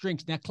Sports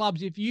Drinks. Now,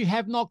 clubs, if you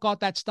have not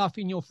got that stuff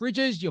in your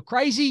fridges, you're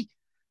crazy.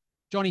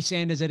 Johnny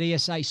Sanders at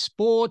ESA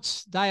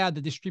Sports. They are the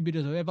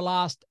distributors of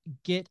Everlast.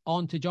 Get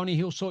on to Johnny.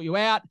 He'll sort you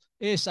out.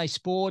 ESA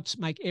Sports,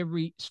 make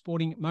every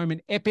sporting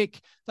moment epic.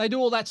 They do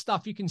all that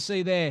stuff you can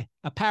see there.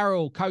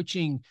 Apparel,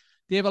 coaching,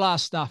 the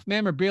Everlast stuff,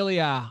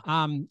 memorabilia,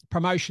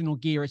 promotional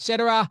gear,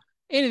 etc.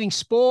 Anything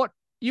sport,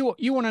 you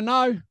want to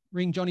know,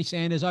 ring Johnny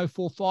Sanders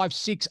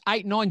 0456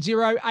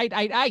 890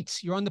 888.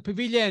 You're on the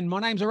Pavilion. My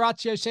name's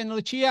Orazio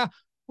Sandalucia.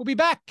 We'll be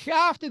back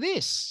after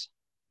this.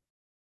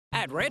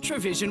 At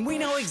Retravision, we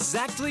know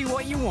exactly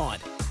what you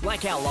want,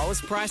 like our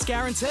lowest price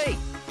guarantee,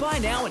 buy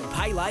now and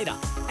pay later,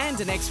 and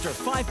an extra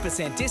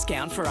 5%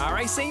 discount for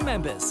RAC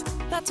members.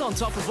 That's on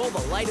top of all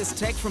the latest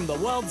tech from the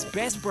world's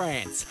best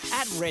brands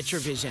at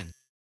Retravision.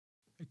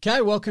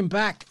 Okay, welcome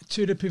back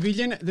to the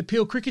Pavilion, the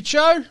Peel Cricket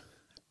Show.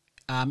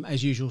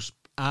 As usual,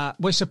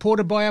 we're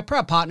supported by our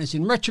proud partners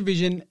in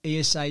Retravision,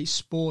 ESA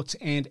Sports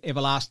and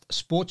Everlast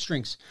Sports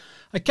Drinks.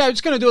 Okay, I'm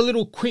just going to do a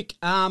little quick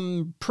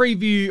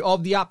preview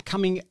of the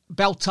upcoming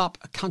Belt Up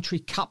Country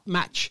Cup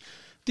match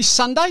this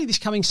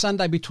coming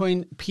Sunday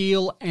between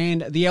Peel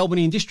and the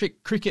Albany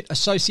District Cricket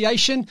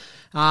Association.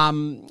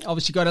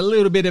 Obviously got a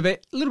little bit of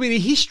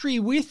history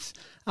with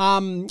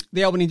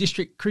the Albany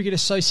District Cricket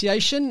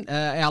Association.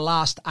 Our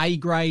last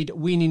A-grade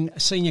win in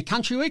Senior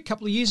Country Week a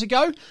couple of years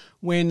ago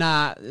when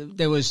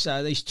there was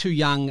these 2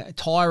 young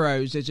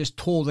tyros that just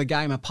tore the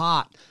game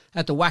apart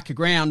at the Wacker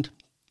ground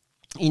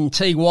in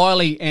T.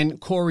 Wiley and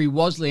Corey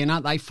Wasley, and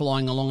aren't they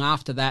flying along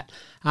after that?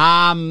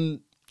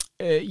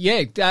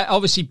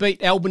 Obviously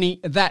beat Albany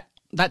that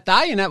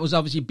day, and that was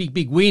obviously a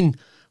big win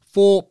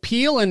for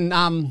Peel,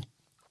 and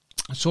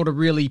sort of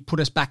really put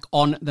us back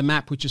on the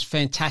map, which is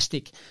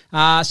fantastic.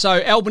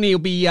 So Albany will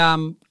be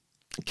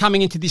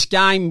coming into this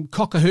game,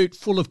 Cockatoo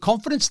full of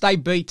confidence. They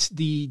beat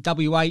the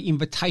WA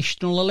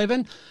Invitational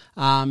 11.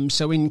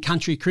 So in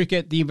country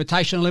cricket, the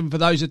Invitational 11, for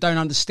those that don't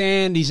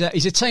understand, is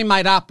a team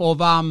made up of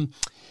some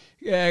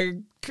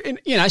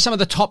of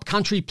the top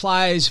country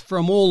players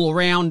from all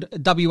around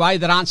WA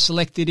that aren't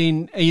selected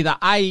in either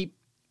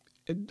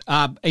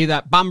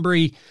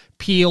Bunbury,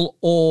 Peel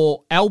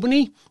or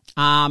Albany.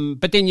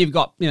 But then you've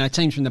got,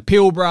 teams from the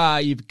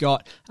Pilbara, you've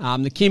got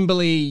the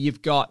Kimberley,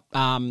 you've got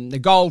the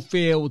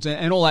Goldfields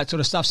and all that sort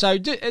of stuff. So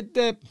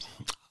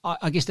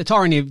I guess the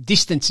tyranny of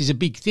distance is a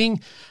big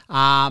thing.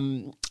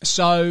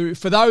 So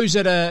for those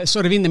that are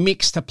sort of in the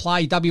mix to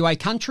play WA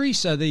country,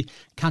 so the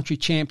country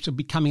champs will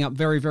be coming up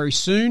very, very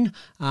soon.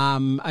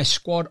 A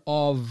squad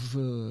of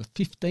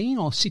 15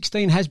 or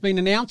 16 has been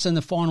announced, and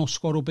the final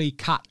squad will be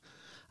cut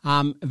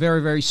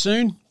very, very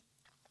soon.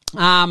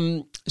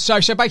 So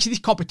basically this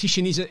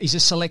competition is a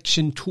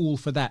selection tool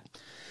for that.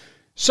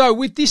 So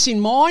with this in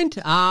mind,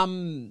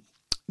 the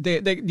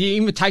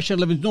Invitational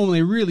 11 is normally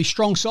a really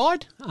strong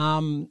side.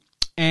 But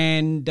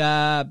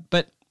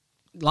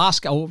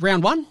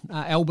round one,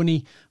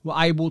 Albany were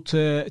able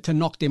to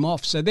knock them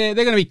off. So they're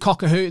going to be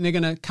Cockatoo, and they're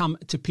going to come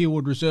to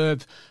Peelwood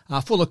Reserve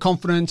full of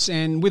confidence,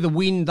 and with a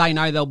win, they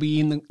know they'll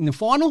be in the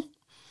final.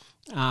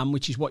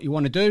 Which is what you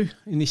want to do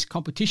in this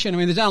competition. I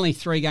mean, there's only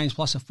 3 games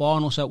plus a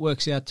final, so it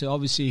works out to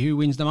obviously who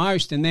wins the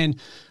most. And then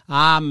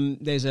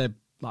there's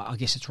I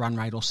guess it's run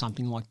rate or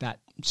something like that.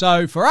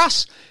 So for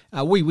us,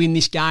 we win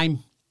this game,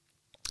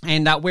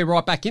 and we're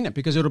right back in it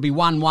because it'll be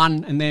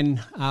 1-1, and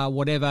then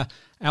whatever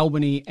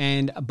Albany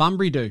and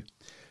Bunbury do.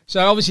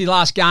 So obviously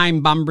last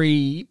game,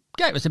 Bunbury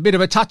gave us a bit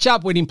of a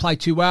touch-up. We didn't play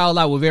too well.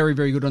 They were very,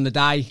 very good on the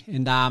day,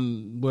 and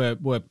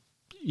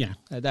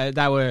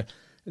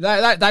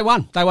They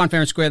won. They won fair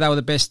and square. They were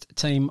the best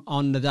team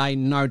on the day,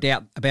 no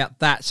doubt about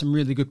that. Some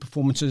really good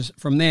performances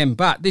from them.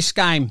 But this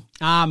game,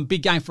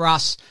 big game for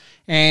us.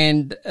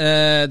 And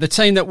the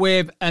team that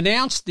we've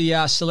announced,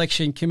 the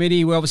selection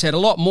committee, we obviously had a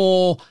lot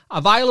more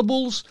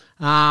availables.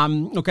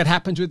 Look, it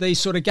happens with these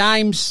sort of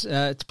games.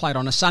 It's played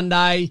on a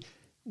Sunday.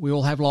 We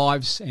all have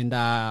lives. And,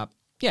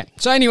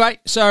 So anyway,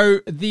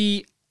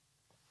 the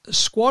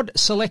squad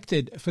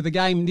selected for the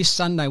game this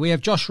Sunday, we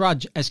have Josh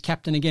Rudge as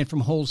captain again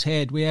from Hall's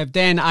Head. We have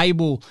Dan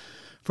Abel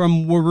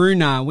from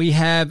Waroona. We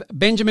have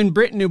Benjamin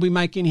Britton, who'll be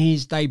making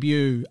his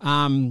debut.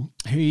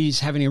 Who's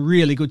having a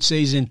really good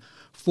season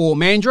for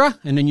Mandurah,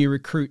 and a new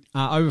recruit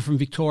over from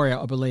Victoria,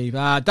 I believe.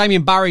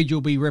 Damien Burridge will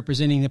be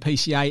representing the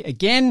PCA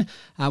again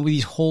with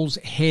his Hall's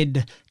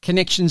Head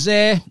connections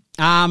there.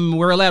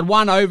 We're allowed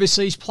 1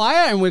 overseas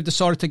player, and we've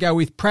decided to go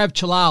with Prav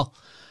Chalal.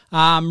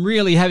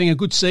 Really having a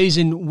good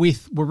season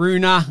with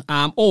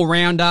Waroona,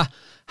 all-rounder,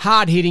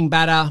 hard-hitting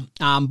batter,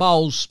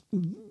 bowls,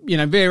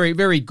 very,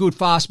 very good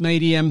fast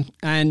medium.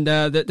 And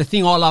the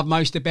thing I love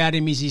most about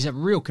him is he's a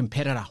real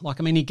competitor.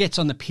 He gets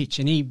on the pitch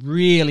and he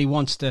really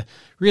wants to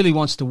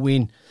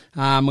win,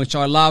 which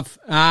I love.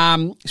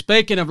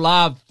 Speaking of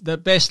love, the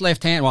best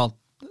left-hand,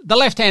 the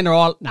left-hander,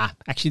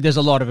 actually there's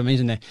a lot of them,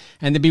 isn't there?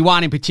 And there'd be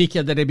one in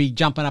particular that'd be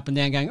jumping up and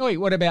down going, "Oi,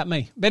 what about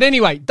me?" But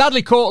anyway,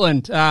 Dudley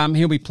Cortland,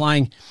 he'll be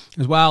playing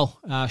as well.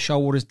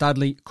 Shoalwater's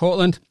Dudley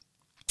Cortland.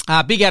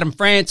 Big Adam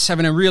France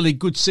having a really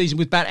good season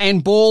with bat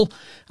and ball.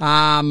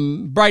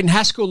 Braden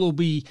Haskell will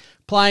be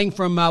playing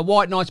from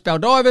White Knights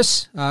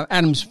Baldivis.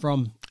 Adam's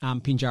from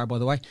Pinjarra, by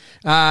the way.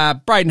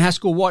 Braden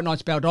Haskell, White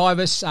Knights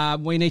Baldivis.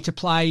 We need to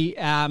play...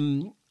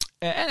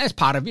 as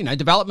part of,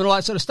 development, all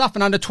that sort of stuff,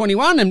 and under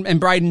 21, and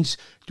Braden's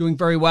doing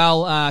very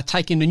well,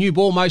 taking the new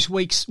ball most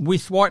weeks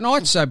with White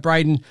Knights. So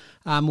Braden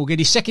will get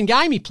his second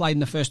game. He played in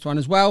the first one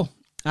as well.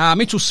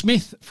 Mitchell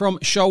Smith from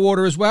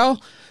Shoalwater as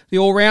well, the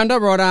all-rounder,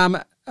 right arm,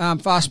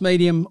 fast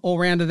medium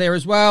all-rounder there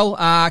as well.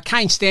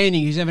 Kane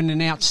Standing, who's having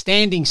an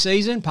outstanding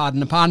season, pardon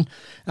the pun,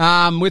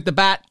 with the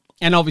bat.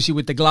 And obviously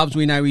with the gloves,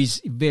 we know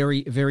he's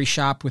very, very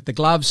sharp with the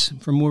gloves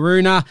from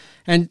Waroona.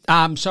 And,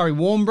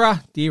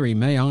 Warnborough. Dearie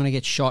me, I'm going to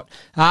get shot.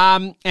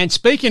 And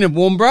speaking of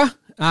Warnborough,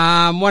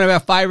 one of our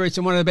favourites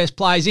and one of the best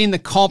players in the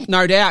comp,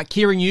 no doubt,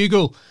 Kieran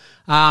Ugle.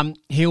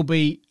 He'll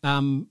be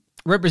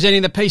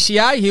representing the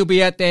PCA. He'll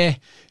be out there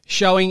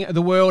showing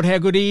the world how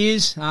good he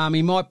is.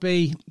 He might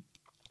be...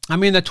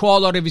 in the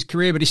twilight of his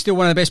career, but he's still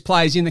one of the best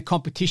players in the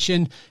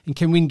competition and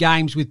can win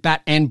games with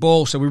bat and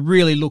ball. So we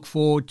really look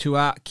forward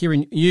to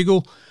Kieran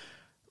Ugle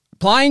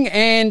playing.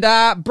 And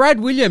Brad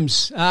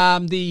Williams,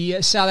 the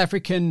South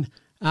African,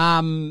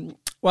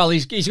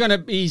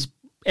 he's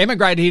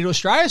emigrated here to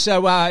Australia,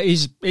 so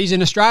he's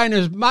an Australian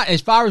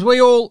as far as we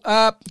all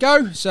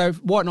go. So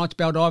White Knights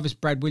Baldivis,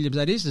 Brad Williams,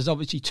 that is. There's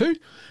obviously 2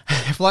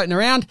 floating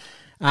around.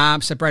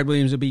 So Brad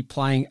Williams will be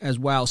playing as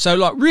well.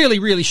 So really,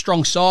 really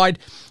strong side.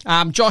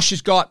 Josh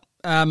has got,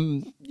 a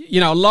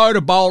load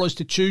of bowlers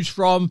to choose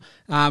from,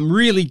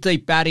 really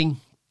deep batting.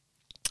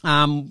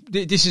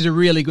 This is a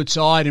really good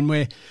side, and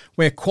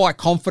we're quite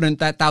confident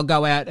that they'll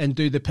go out and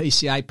do the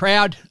PCA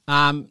proud.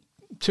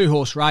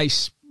 2-horse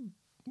race.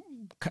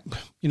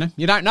 You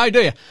don't know,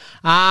 do you?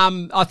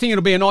 I think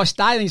it'll be a nice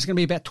day. I think it's going to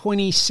be about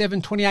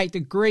 27, 28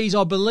 degrees,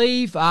 I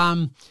believe.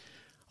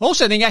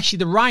 Also, I think actually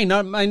the rain,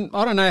 I mean,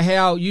 I don't know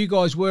how you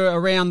guys were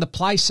around the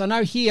place. I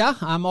know here,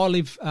 I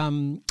live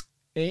in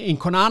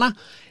Kwinana,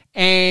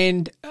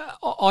 and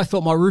I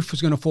thought my roof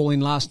was going to fall in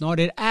last night.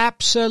 It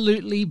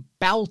absolutely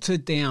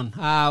belted down.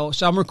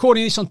 So I'm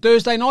recording this on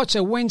Thursday night,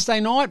 so Wednesday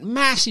night,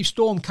 massive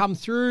storm come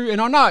through, and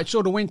I know it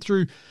sort of went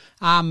through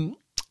the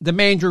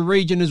Mandurah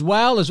region as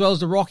well as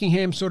the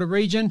Rockingham sort of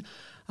region.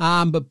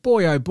 But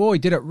boy, oh boy,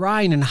 did it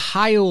rain and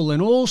hail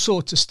and all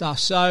sorts of stuff.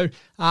 So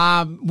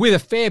with a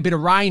fair bit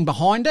of rain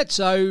behind it,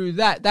 so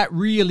that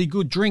really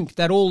good drink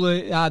that all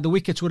the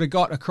wickets would have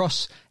got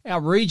across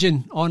our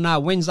region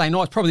on Wednesday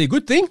night is probably a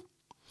good thing.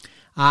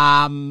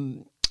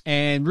 And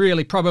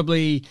really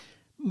probably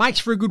makes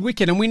for a good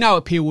wicket. And we know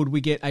at Peelwood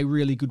we get a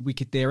really good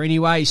wicket there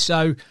anyway.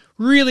 So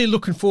really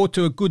looking forward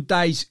to a good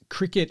day's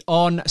cricket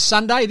on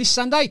Sunday. This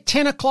Sunday,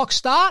 10 o'clock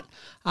start.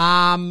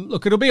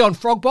 Look, it'll be on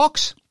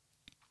FrogBox.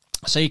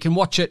 So you can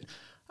watch it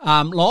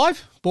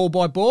live, ball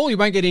by ball. You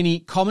won't get any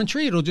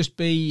commentary. It'll just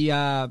be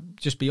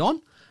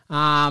on.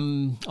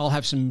 I'll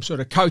have some sort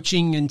of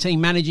coaching and team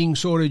managing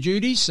sort of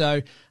duties,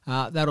 so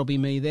that'll be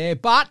me there.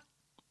 But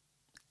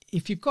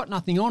if you've got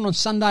nothing on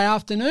Sunday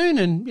afternoon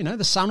and, you know,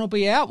 the sun will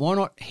be out, why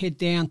not head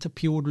down to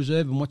Peelwood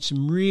Reserve and watch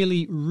some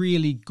really,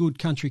 really good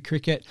country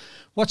cricket?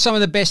 Watch some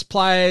of the best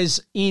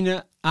players in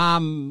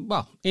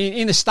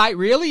the state,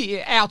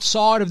 really,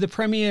 outside of the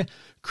Premier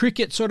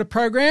cricket sort of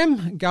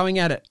program going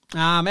at it.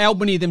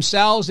 Albany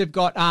themselves, they've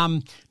got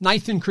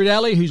Nathan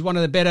Crudelli, who's one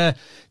of the better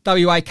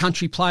WA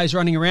country players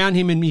running around.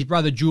 Him and his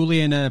brother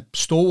Julian are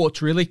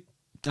stalwarts, really.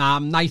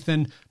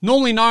 Nathan,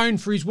 normally known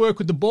for his work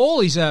with the ball,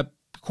 he's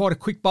quite a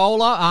quick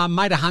bowler,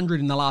 made 100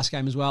 in the last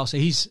game as well, so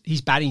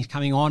his batting's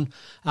coming on.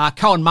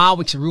 Cohen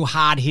Marwick's a real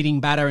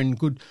hard-hitting batter and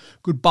good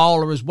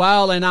bowler as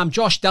well. And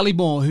Josh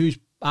Dallimore, who's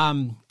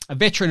a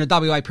veteran of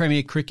WA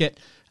Premier Cricket,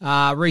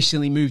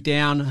 recently moved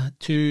down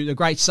to the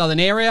Great Southern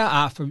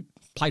area,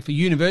 played for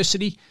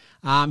university.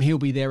 He'll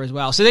be there as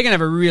well. So they're going to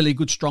have a really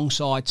good, strong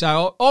side.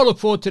 So I look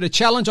forward to the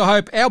challenge. I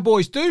hope our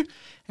boys do.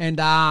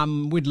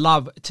 And we'd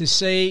love to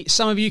see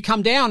some of you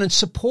come down and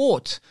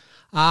support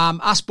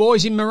us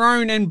boys in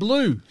maroon and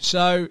blue.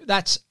 So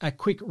that's a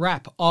quick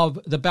wrap of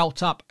the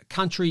Belt Up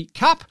Country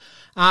Cup.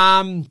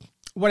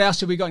 What else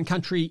have we got in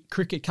country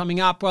cricket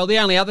coming up? Well, the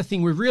only other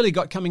thing we've really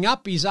got coming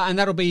up is, and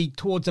that'll be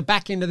towards the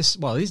back end of this,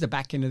 well, it is the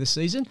back end of the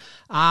season,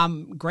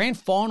 grand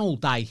final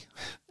day,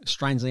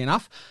 strangely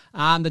enough.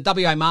 The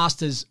WA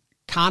Masters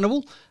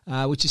Carnival,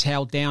 which is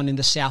held down in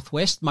the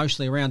southwest,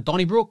 mostly around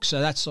Donnybrook.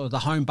 So that's sort of the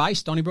home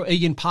base, Donnybrook.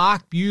 Egan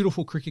Park,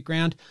 beautiful cricket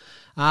ground.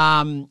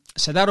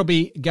 So that'll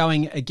be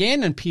going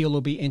again, and Peel will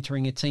be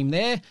entering a team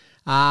there.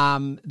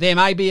 There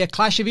may be a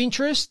clash of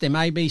interest. There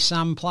may be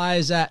some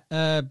players that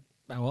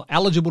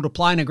eligible to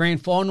play in a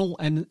grand final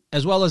and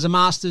as well as a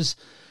Masters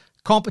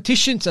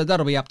competition, so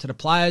that'll be up to the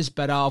players,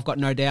 but I've got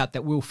no doubt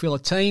that we'll fill a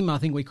team. I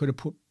think we could have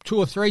put 2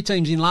 or 3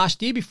 teams in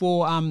last year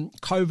before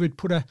COVID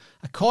put a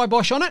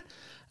kibosh on it.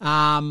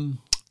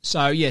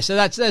 So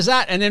there's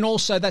that, and then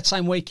also that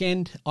same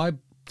weekend, I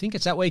think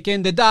it's that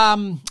weekend,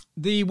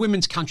 the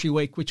Women's Country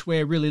Week, which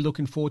we're really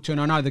looking forward to,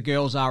 and I know the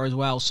girls are as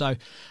well. So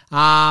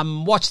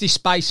watch this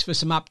space for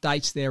some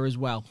updates there as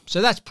well.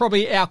 So that's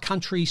probably our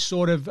country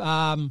sort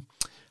of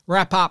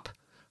wrap up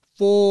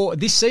for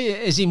this season,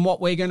 as in what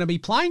we're going to be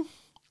playing.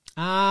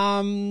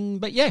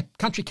 But yeah,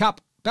 Country Cup,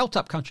 Belt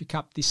Up Country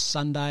Cup this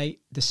Sunday,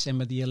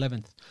 December the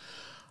 11th.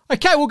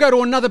 Okay, we'll go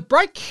to another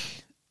break.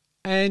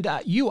 And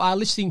you are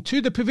listening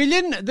to The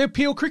Pavilion, the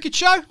Peel Cricket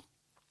Show.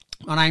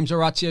 My name's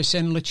Orazio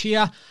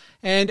Senlucia,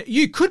 and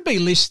you could be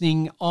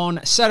listening on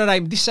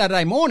this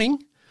Saturday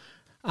morning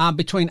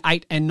between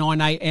 8 and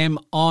 9 a.m.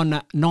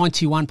 on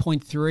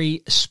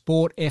 91.3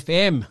 Sport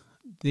FM,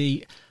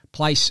 the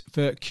place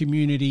for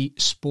community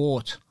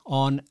sport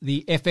on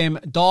the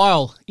FM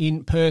dial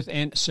in Perth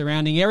and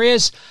surrounding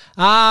areas.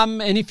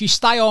 And if you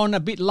stay on a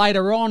bit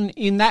later on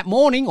in that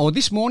morning, or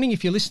this morning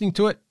if you're listening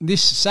to it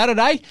this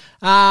Saturday,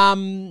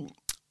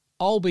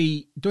 I'll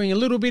be doing a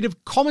little bit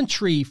of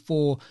commentary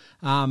for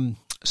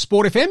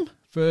Sport FM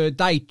for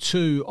day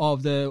 2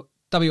 of the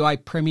WA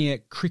Premier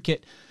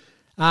Cricket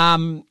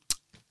round.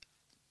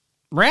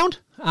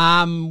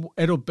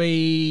 It'll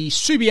be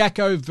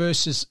Subiaco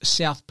versus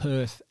South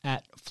Perth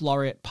at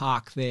Floriat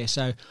Park there.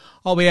 So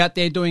I'll be out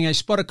there doing a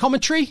spot of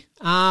commentary.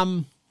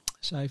 So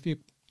if you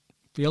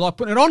feel like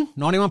putting it on,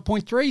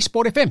 91.3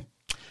 Sport FM.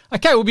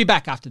 Okay, we'll be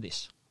back after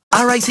this.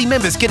 RAC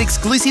members get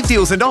exclusive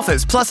deals and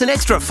offers, plus an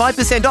extra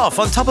 5% off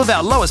on top of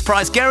our lowest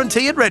price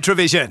guarantee at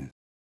Retravision.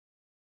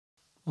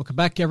 Welcome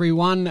back,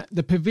 everyone.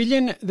 The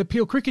Pavilion, the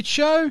Peel Cricket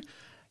Show.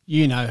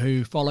 You know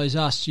who follows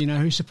us, you know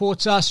who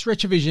supports us.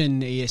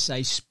 Retravision,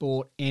 ESA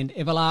Sport and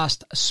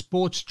Everlast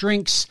Sports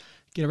Drinks.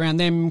 Get around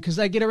them because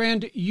they get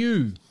around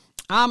you.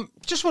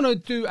 Just want to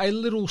do a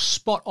little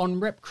spot on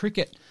rep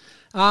cricket.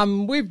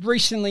 We've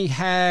recently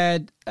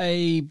had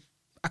a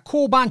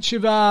core bunch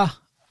of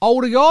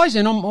older guys,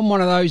 and I'm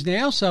one of those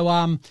now, so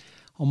I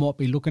might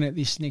be looking at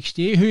this next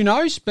year. Who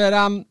knows?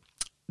 But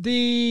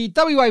the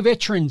WA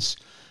Veterans,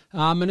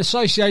 an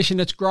association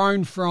that's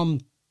grown from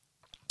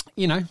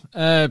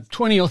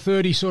 20 or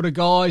 30 sort of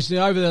guys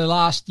over the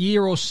last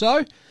year or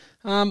so.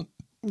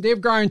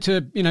 They've grown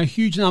to,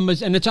 huge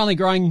numbers, and it's only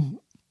growing,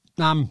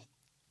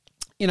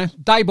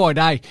 day by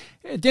day.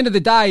 At the end of the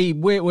day,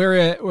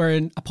 we're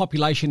in a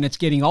population that's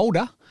getting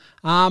older.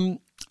 Logically,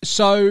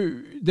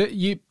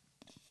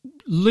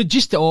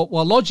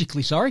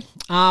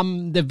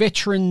 the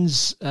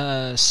veterans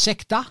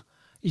sector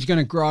is going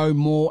to grow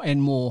more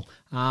and more.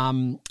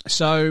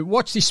 So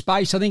watch this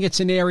space. I think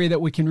it's an area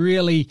that we can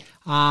really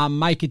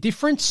make a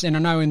difference. And I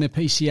know in the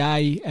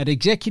PCA at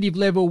executive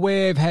level,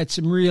 we've had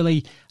some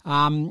really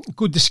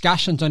good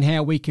discussions on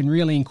how we can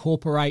really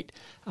incorporate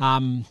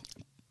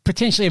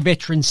potentially a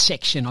veterans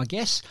section, I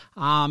guess,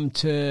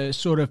 to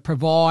sort of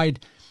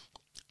provide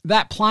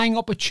that playing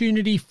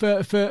opportunity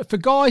for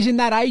guys in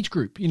that age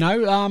group.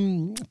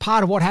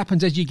 Part of what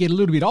happens as you get a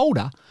little bit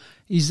older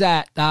is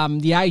that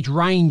the age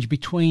range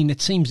between the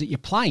teams that you're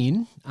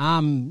playing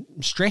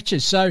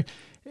stretches. So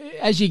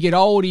as you get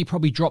older, you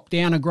probably drop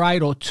down a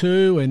grade or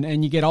two,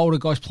 and you get older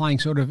guys playing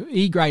sort of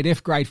E grade,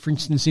 F grade, for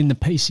instance, in the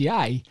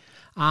PCA.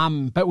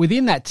 But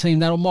within that team,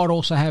 they might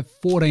also have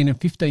 14 and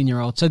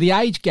 15-year-olds. So the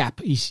age gap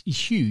is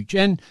huge.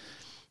 And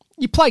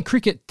you play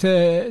cricket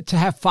to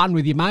have fun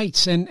with your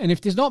mates. And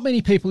if there's not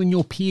many people in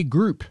your peer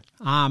group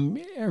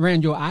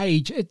around your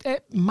age,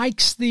 it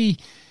makes the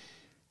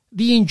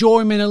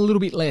enjoyment a little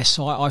bit less,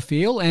 I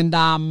feel. And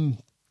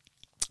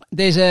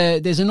there's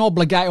an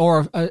obligation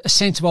or a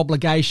sense of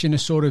obligation to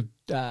sort of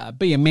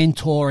be a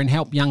mentor and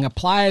help younger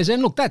players.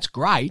 And look, that's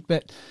great,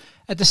 but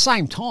at the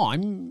same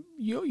time,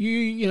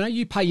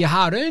 you pay your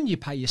hard earned, you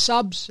pay your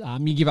subs,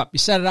 you give up your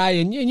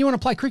Saturday, and you want to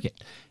play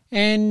cricket,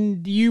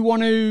 and you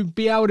want to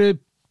be able to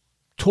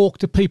talk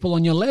to people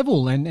on your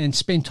level and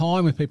spend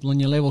time with people on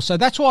your level. So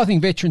that's why I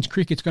think veterans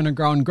cricket's going to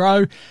grow and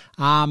grow. People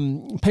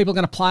are going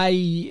to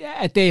play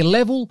at their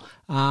level,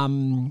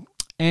 and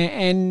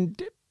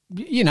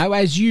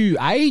as you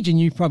age and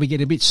you probably get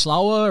a bit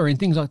slower and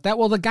things like that,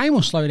 well, the game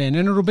will slow down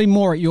and it'll be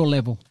more at your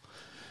level.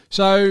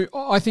 So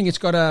I think it's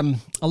got a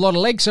lot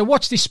of legs. So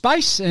watch this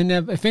space, and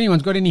if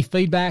anyone's got any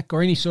feedback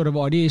or any sort of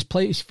ideas,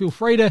 please feel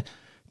free to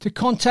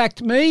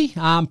contact me,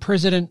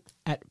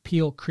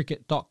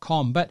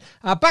 president@peelcricket.com. But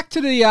back to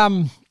the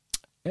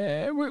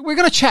we're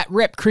going to chat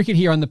rep cricket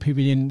here on the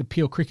Pavilion, the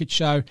Peel Cricket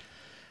Show.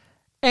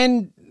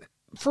 And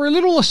for a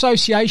little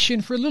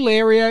association, for a little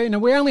area,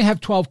 we only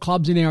have 12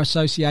 clubs in our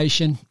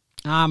association.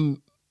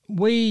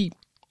 We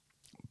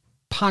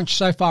punch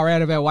so far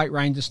out of our weight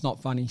range, it's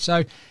not funny.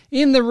 So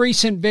in the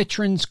recent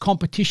veterans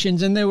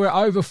competitions, and there were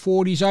over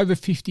 40s, over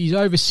 50s,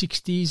 over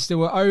 60s, there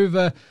were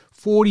over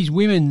 40s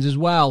women's as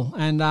well.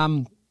 And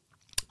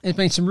there's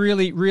been some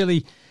really,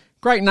 really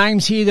great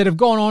names here that have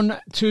gone on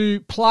to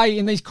play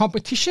in these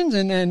competitions,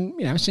 and then,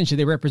 essentially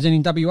they're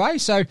representing WA.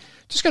 So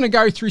just going to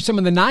go through some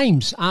of the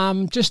names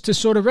just to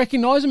sort of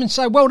recognise them and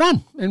say, well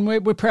done. And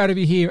we're proud of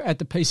you here at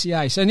the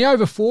PCA. So in the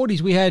over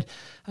 40s, we had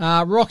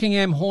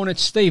Rockingham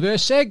Hornets Steve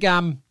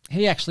Urseg.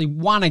 He actually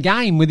won a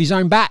game with his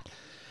own bat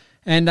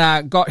and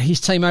got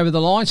his team over the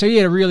line. So he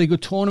had a really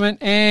good tournament.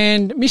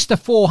 And Mr.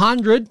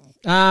 400,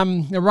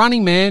 the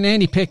running man,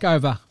 Andy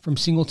Peckover from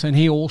Singleton,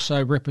 he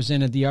also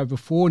represented the over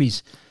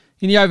 40s.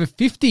 In the over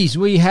 50s,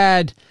 we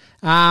had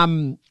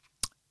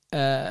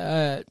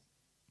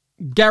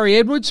Gary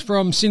Edwards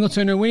from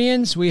Singleton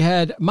Irwinians. We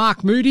had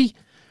Mark Moody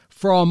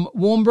from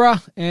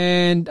Warnborough,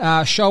 and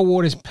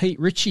Shoalwater's Pete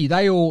Ritchie.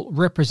 They all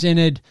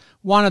represented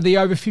one of the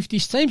over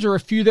 50s teams, or a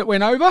few that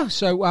went over.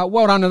 So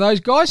well done to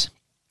those guys.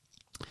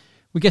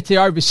 We get to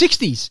the over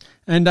 60s,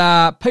 and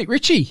Pete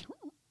Ritchie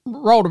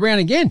rolled around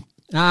again.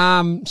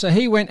 So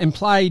he went and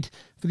played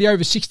for the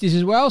over 60s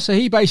as well. So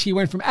he basically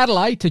went from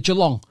Adelaide to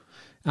Geelong.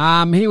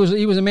 He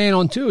was a man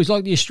on two. He's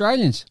like the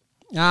Australians.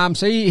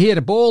 So he had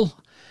a ball.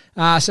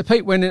 So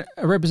Pete went and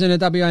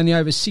represented WA in the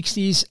over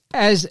 60s,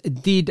 as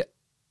did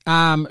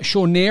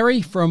Sean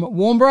Neri from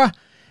Warnborough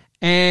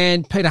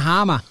and Peter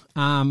Harmer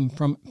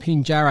from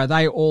Pinjarra.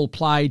 They all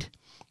played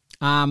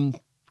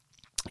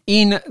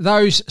in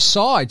those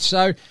sides.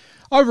 So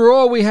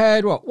overall we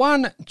had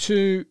 1,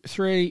 2,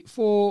 3,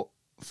 4,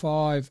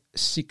 5,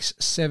 6,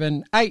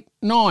 7, 8,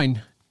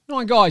 9.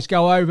 9 guys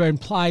go over and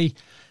play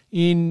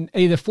in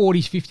either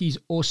 40s, 50s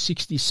or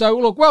 60s. So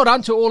look, well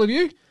done to all of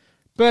you.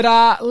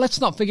 But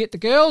let's not forget the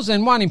girls,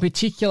 and one in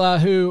particular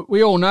who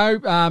we all know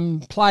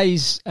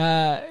plays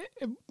a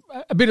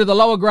bit of the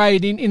lower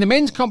grade in the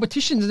men's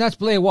competitions, and that's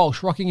Blair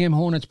Walsh, Rockingham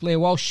Hornets Blair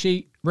Walsh.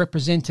 She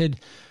represented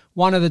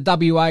one of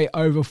the WA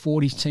over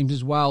 40s teams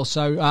as well.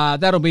 So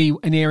that'll be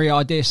an area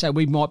I dare say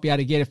we might be able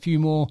to get a few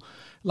more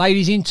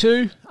ladies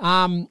into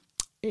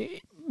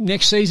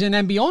next season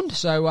and beyond.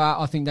 So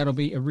I think that'll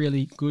be a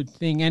really good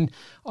thing. And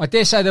I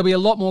dare say there'll be a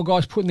lot more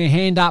guys putting their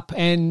hand up,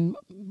 and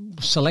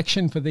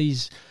selection for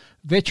these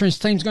veterans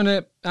teams going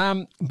to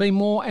be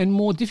more and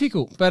more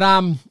difficult. But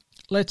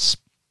let's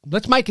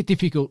make it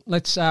difficult.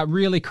 Let's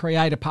really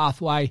create a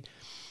pathway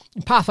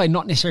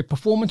not necessarily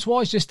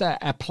performance-wise, just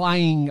a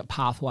playing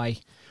pathway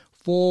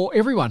for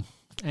everyone.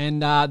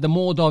 And the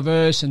more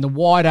diverse and the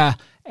wider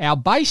our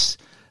base,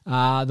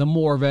 the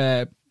more of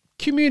a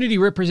community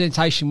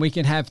representation we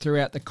can have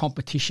throughout the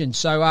competition.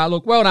 So,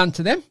 look, well done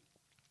to them.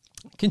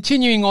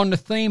 Continuing on the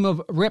theme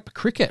of rep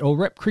cricket or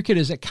rep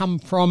cricketers that come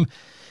from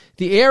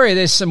the area,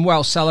 there's some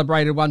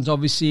well-celebrated ones,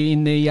 obviously,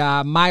 in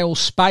the male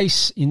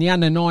space in the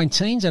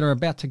under-19s that are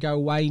about to go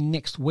away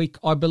next week,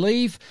 I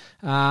believe.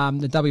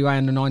 The WA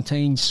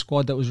under-19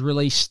 squad that was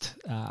released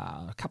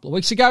a couple of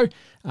weeks ago.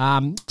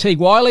 Teague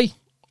Wiley.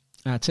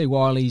 Teague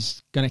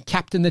Wiley's going to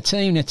captain the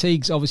team. Now,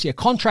 Teague's obviously a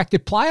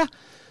contracted player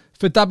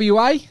for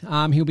WA.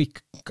 He'll be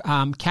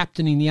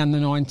captaining the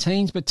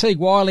under-19s. But Teague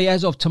Wiley,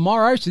 as of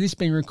tomorrow, so this has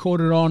been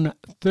recorded on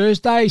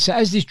Thursday. So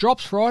as this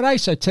drops Friday,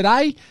 so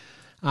today...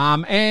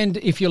 and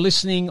if you're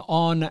listening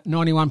on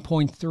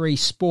 91.3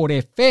 Sport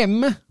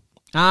FM,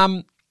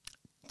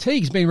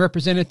 Teague's been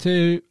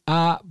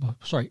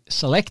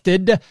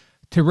selected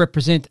to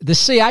represent the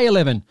CA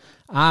 11,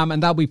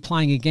 and they'll be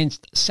playing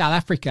against South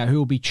Africa, who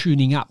will be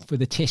tuning up for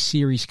the Test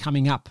series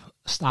coming up,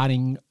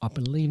 starting, I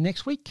believe,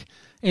 next week,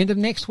 end of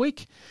next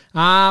week.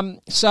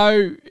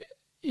 So,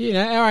 you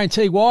know, our own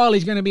Teague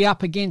Wiley's going to be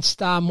up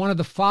against one of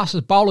the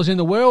fastest bowlers in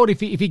the world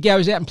if he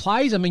goes out and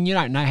plays. I mean, you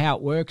don't know how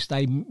it works.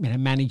 They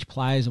manage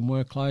players and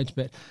workloads.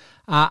 But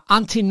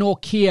Antin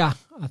Nortje,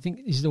 I think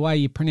is the way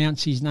you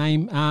pronounce his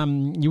name.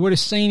 You would have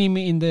seen him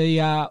in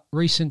the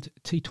recent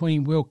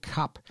T20 World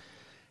Cup.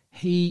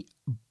 He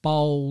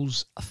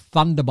bowls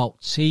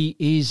thunderbolts. He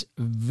is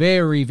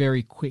very,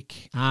 very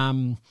quick.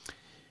 Then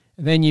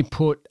you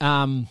put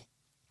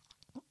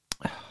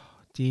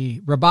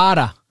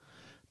Rabada.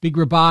 Big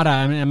Rabada.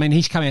 I mean,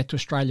 he's come out to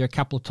Australia a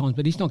couple of times,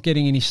 but he's not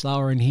getting any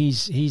slower, and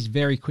he's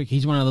very quick.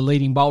 He's one of the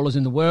leading bowlers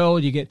in the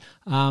world. You get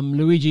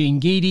Luigi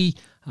Ngidi.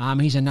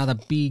 He's another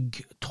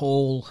big,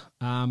 tall,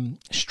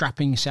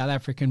 strapping South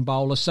African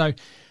bowler. So,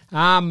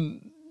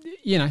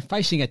 you know,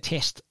 facing a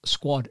test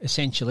squad,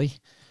 essentially,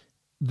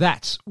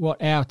 that's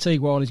what our Teague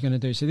Wiley's going to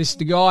do. So this is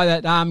the guy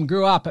that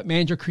grew up at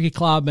Mandurah Cricket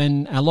Club,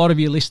 and a lot of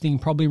you listening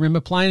probably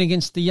remember playing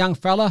against the young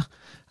fella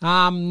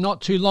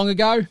not too long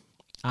ago.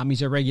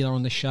 He's a regular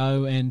on the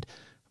show, and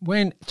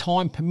when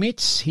time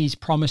permits, he's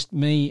promised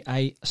me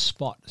a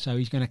spot. So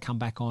he's going to come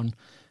back on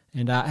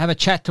and have a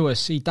chat to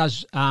us. He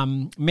does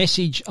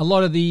message a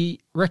lot of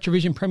the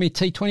Retravision Premier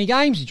T20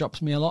 games. He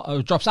drops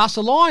us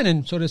a line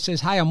and sort of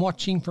says, "Hey, I'm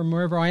watching from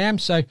wherever I am."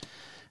 So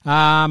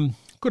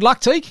good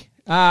luck, Teague.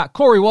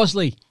 Corey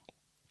Wasley,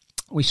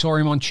 we saw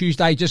him on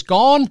Tuesday, just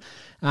gone.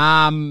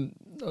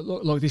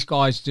 Look, this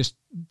guy's just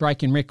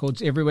breaking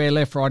records everywhere,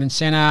 left, right and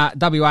centre.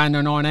 WA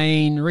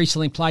under-19,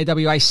 recently played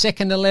WA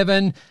second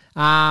 11.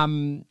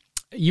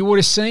 You would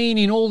have seen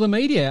in all the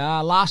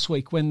media last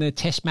week when the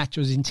test match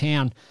was in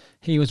town,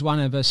 he was one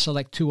of a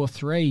select 2 or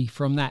 3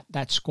 from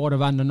that squad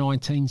of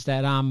under-19s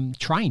that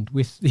trained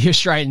with the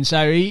Australians.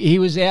 So he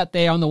was out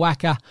there on the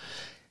Wacker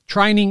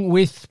training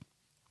with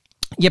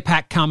your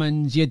Pat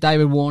Cummins, your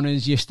David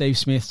Warners, your Steve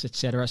Smiths,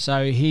 etc.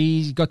 So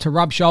he's got to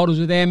rub shoulders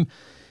with them.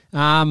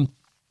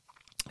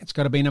 It's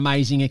got to be an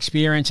amazing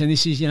experience. And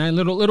this is, you know,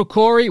 little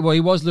Corey. Well, he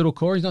was little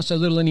Corey. He's not so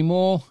little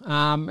anymore.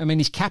 I mean,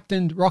 he's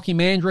captained Rocky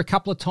Mandurah a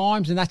couple of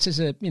times, and that's as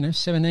a,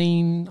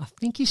 17, I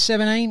think he's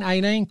 17,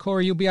 18.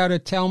 Corey, you'll be able to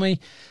tell me.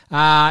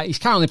 He's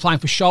currently playing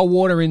for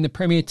Shoalwater in the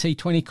Premier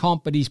T20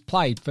 comp, but he's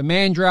played for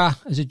Mandurah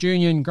as a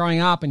junior and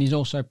growing up, and he's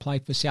also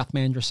played for South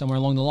Mandurah somewhere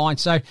along the line.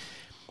 So,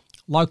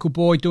 local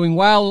boy doing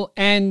well.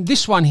 And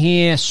this one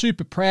here,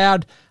 super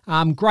proud.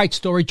 Great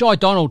story. Jai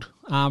Donald,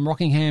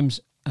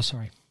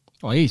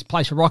 he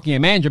plays for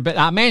Rockingham Mandurah, but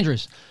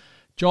Mandurah's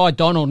Jai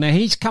Donald. Now,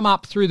 he's come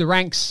up through the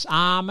ranks,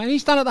 and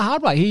he's done it the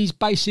hard way. He's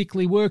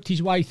basically worked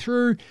his way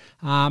through,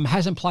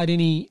 hasn't played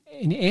in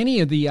any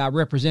of the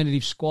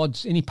representative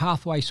squads, any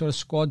pathway sort of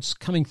squads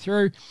coming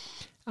through,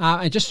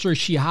 and just through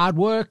sheer hard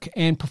work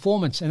and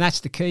performance, and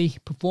that's the key,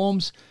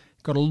 performs.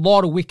 Got a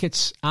lot of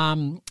wickets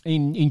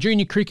in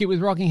junior cricket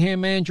with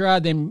Rockingham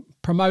Mandurah, then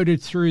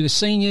promoted through the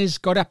seniors,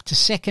 got up to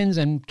seconds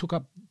and took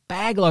a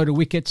bag load of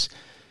wickets,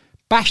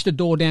 bashed the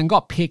door down,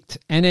 got picked,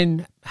 and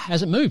then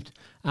hasn't moved.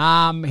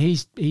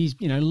 He's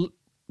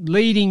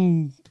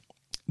leading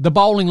the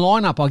bowling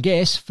lineup, I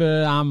guess,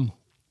 for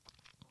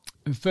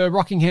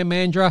Rockingham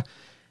Mandurah,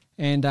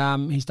 and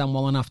he's done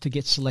well enough to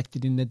get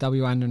selected in the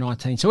WA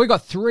under-19. So we've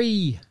got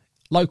 3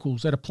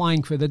 locals that are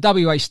playing for the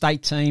WA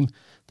state team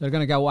that are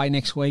going to go away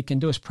next week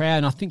and do us proud,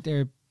 and I think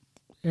they're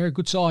a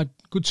good side,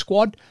 good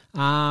squad.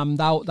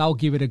 They'll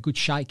give it a good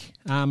shake,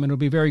 and it'll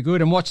be very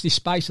good. And watch this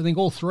space. I think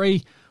all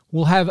 3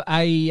 will have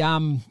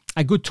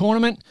a good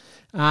tournament.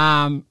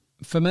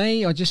 For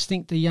me, I just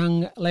think the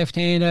young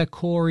left-hander,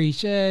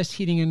 Corey's just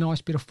hitting a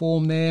nice bit of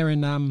form there,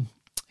 and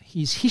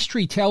his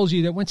history tells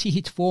you that once he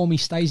hits form, he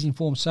stays in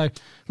form. So,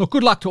 look,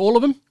 good luck to all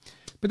of them.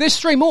 But there's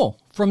 3 more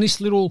from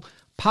this little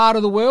part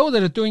of the world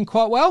that are doing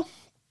quite well.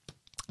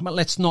 But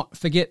let's not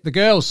forget the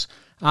girls.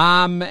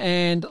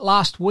 And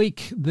last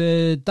week,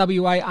 the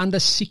WA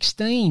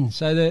under-16.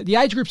 So the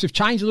age groups have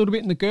changed a little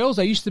bit in the girls.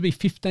 They used to be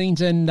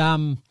 15s and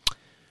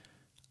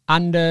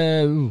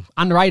under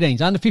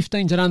 18s, under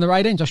 15s and under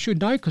 18s. I should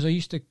know because I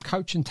used to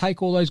coach and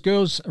take all those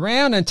girls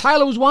around. And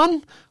Taylor was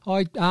one.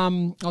 I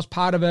was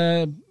part of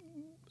a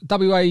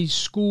WA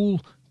school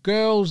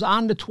girls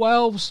under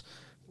 12s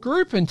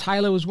group, and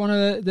Taylor was one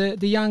of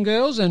the young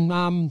girls,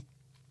 and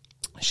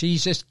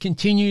she's just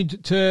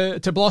continued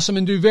to blossom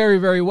and do very,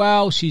 very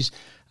well. She's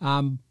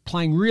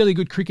playing really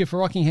good cricket for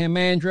Rockingham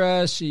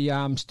Mandurah. She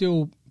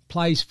still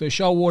plays for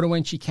Shoalwater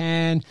when she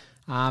can.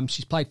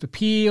 She's played for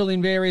Peel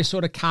in various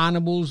sort of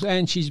carnivals,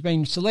 and she's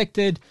been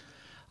selected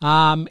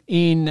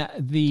in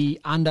the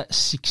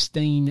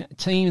under-16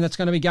 team that's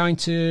going to be going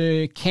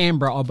to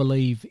Canberra, I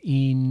believe,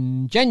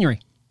 in January.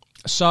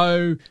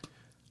 So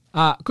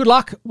good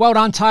luck. Well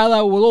done,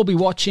 Taylor. We'll all be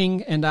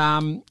watching,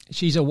 and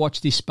she's a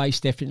watch this space,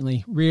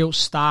 definitely. Real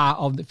star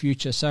of the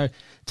future. So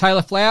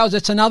Taylor Flowers,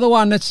 that's another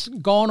one that's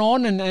gone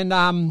on,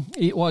 and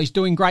he's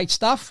doing great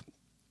stuff.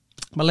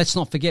 But let's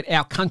not forget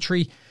our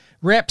country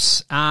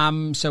reps.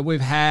 So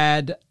we've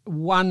had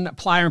one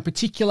player in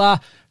particular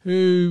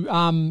who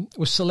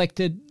was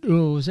selected,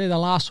 was there the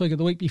last week or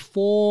the week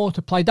before,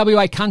 to play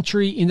WA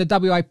Country in the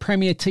WA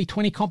Premier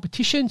T20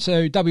 competition.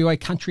 So WA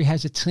Country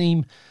has a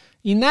team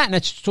in that, and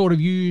it's sort of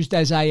used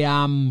as a,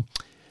 I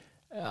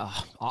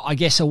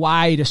guess, a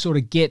way to sort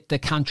of get the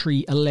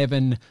Country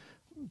 11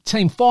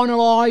 team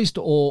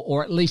finalised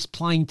or at least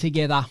playing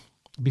together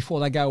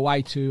before they go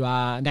away to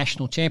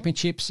national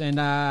championships. And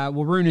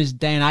Waruna's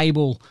Dan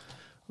Abel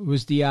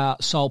was the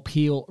sole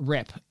Peel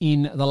rep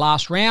in the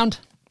last round.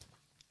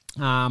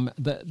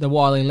 The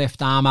wily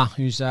left armour,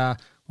 who's one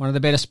of the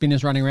better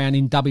spinners running around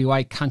in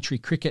WA country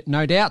cricket,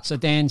 no doubt. So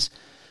Dan's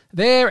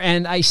there,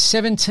 and a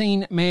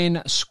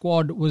 17-man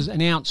squad was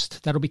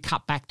announced. That'll be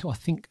cut back to, I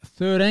think,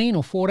 13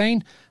 or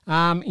 14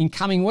 in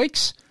coming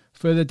weeks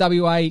for the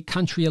WA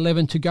Country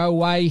 11 to go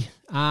away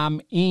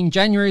in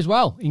January as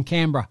well in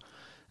Canberra,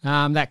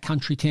 that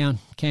country town,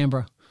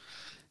 Canberra.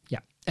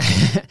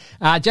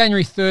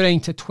 January 13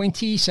 to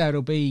 20, so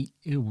it'll be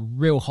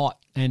real hot.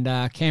 And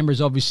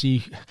Canberra's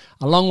obviously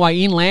a long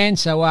way inland,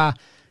 so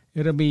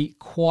it'll be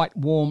quite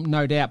warm,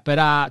 no doubt.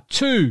 But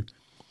two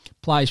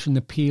players from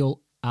the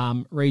Peel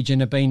region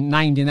have been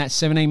named in that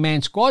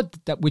 17-man squad,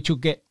 which will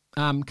get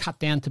cut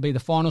down to be the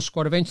final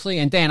squad eventually.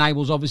 And Dan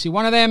Abel's obviously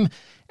one of them.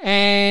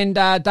 And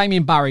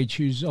Damien Burridge,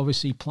 who's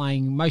obviously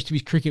playing most of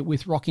his cricket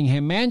with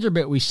Rockingham Mandurah,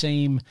 but we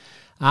see him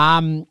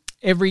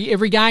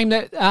every game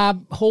that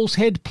Hall's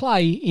Head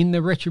play in the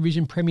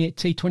Retravision Premier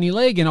T20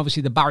 League. And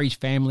obviously the Burridge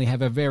family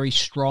have a very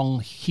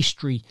strong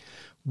history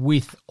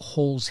with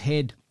Hall's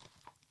Head.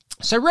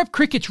 So rep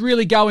cricket's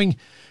really going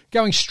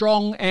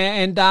strong.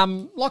 And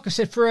like I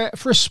said, for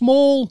a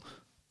small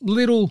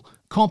little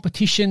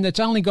competition that's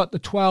only got the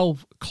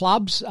 12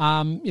 clubs,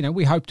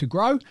 we hope to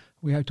grow.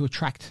 We hope to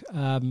attract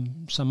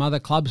some other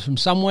clubs from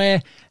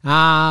somewhere.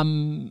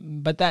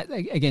 But that,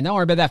 again, don't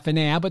worry about that for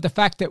now. But the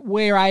fact that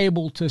we're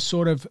able to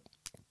sort of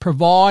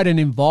provide an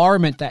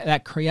environment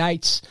that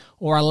creates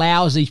or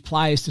allows these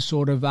players to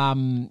sort of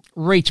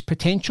reach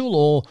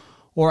potential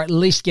or at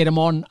least get them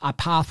on a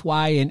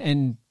pathway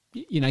and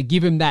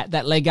give them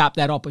that leg up,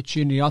 that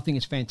opportunity, I think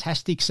it's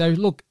fantastic. So,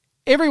 look,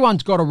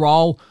 everyone's got a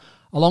role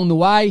along the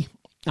way.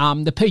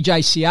 The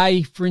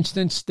PJCA, for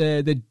instance,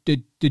 the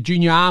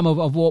junior arm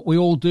of what we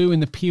all do in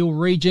the Peel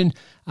region,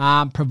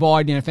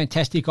 provide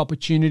fantastic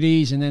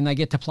opportunities, and then they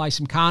get to play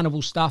some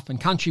carnival stuff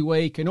and country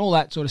week and all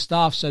that sort of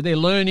stuff. So their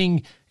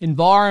learning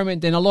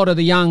environment. Then a lot of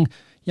the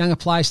younger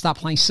players start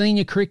playing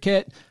senior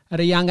cricket at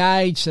a young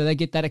age, so they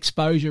get that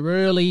exposure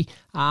early.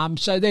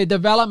 So their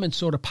development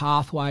sort of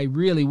pathway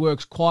really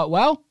works quite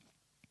well.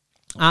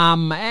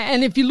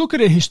 And if you look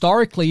at it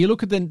historically, you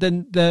look at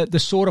the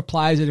sort of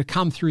players that have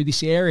come through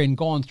this area and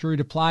gone through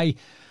to play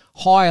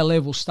higher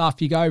level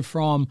stuff. You go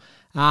from,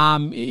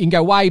 you can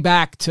go way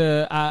back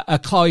to a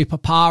Chloe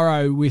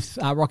Paparo with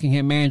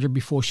Rockingham Mandurah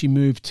before she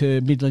moved to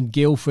Midland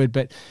Guildford.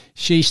 But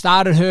she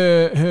started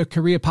her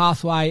career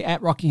pathway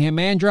at Rockingham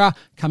Mandurah,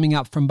 coming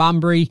up from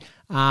Bunbury.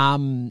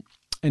 And,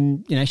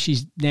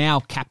 she's now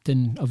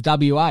captain of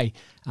WA.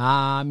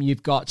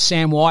 You've got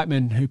Sam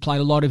Whiteman, who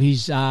played a lot of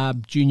his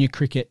junior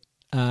cricket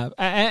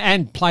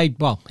and played,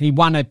 he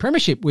won a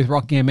premiership with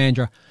Rockingham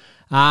Mandurah.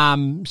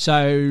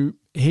 So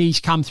he's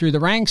come through the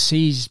ranks.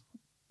 He's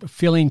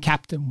fill-in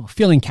captain. Well,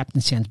 fill-in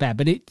captain sounds bad,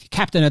 but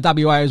captain of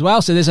WA as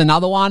well. So there's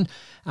another one.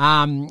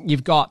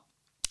 You've got,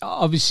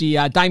 obviously,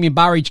 Damien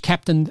Burridge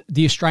captained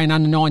the Australian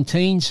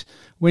under-19s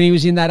when he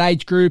was in that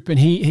age group, and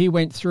he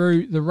went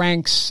through the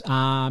ranks.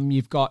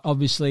 You've got,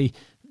 obviously,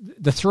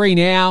 the three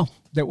now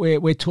that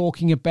we're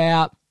talking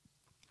about.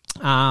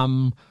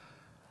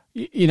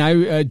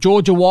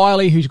 Georgia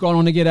Wiley, who's gone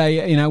on to get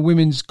a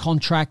women's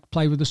contract,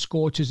 play with the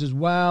Scorchers as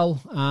well.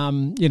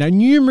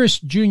 Numerous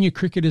junior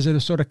cricketers that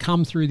have sort of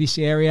come through this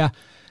area.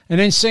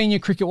 And then senior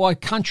cricket,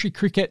 country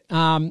cricket,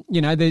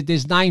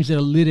 there's names that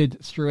are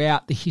littered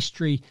throughout the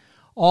history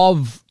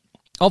of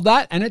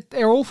that. And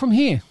they're all from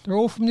here. They're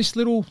all from this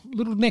little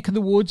neck of the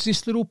woods,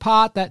 this little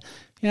part that,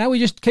 we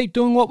just keep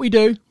doing what we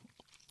do.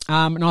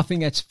 And I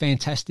think that's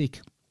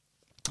fantastic.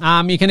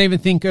 You can even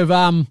think of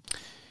Dane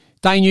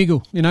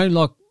Ugle,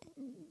 like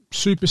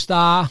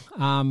superstar,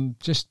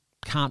 just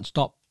can't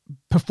stop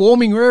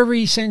performing wherever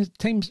he seems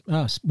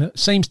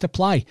to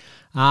play.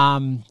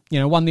 Won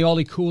the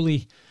Ollie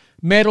Cooley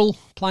medal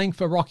playing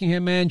for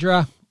Rockingham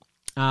Mandurah.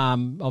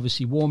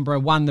 Obviously,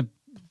 Warnbro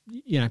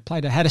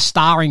had a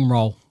starring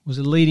role, was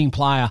a leading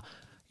player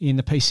in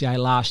the PCA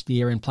last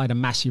year and played a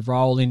massive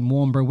role in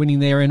Warnbro winning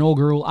their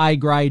inaugural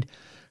A-grade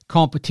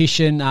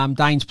competition.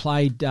 Dane's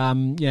played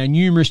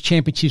numerous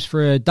championships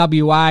for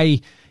WA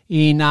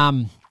in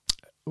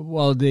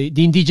the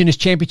Indigenous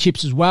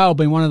Championships as well,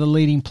 been one of the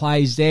leading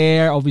players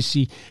there.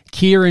 Obviously,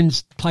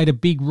 Kieran's played a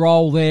big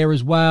role there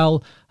as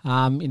well.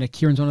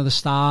 Kieran's one of the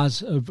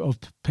stars of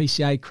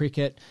PCA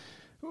cricket.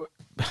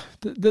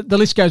 The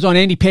list goes on.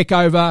 Andy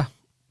Peckover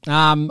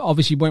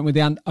obviously went with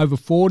the over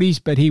 40s,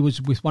 but he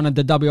was with one of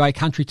the WA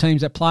country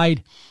teams that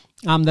played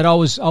that I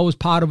was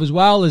part of as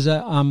well as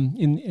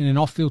in an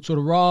off-field sort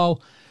of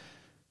role.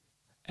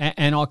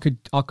 And I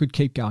could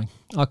keep going.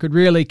 I could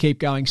really keep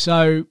going.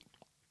 So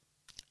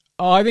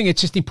I think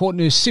it's just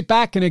important to sit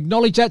back and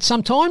acknowledge that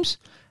sometimes,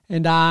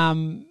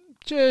 and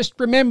just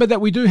remember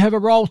that we do have a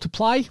role to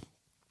play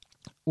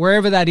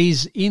wherever that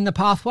is in the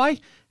pathway.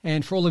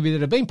 And for all of you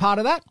that have been part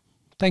of that,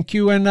 thank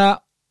you and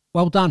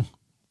well done.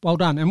 Well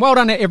done. And well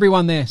done to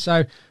everyone there.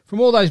 So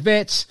from all those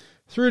vets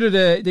through to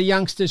the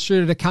youngsters,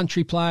 through to the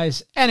country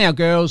players and our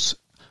girls,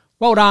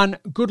 well done,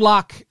 good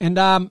luck,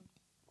 and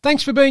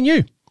thanks for being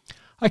you.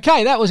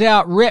 Okay, that was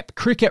our Rep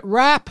Cricket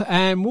Wrap,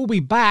 and we'll be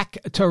back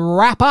to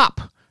wrap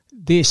up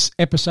this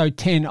episode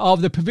 10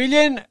 of the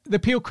Pavilion, the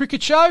Peel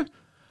Cricket Show,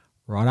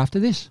 right after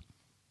this.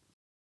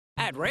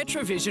 At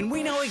Retravision,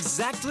 we know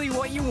exactly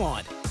what you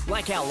want,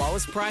 like our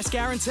lowest price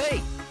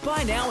guarantee,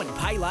 buy now and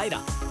pay later,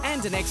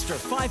 and an extra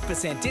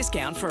 5%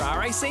 discount for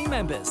RAC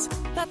members.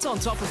 That's on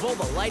top of all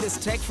the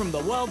latest tech from the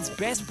world's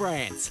best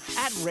brands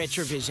at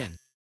Retravision.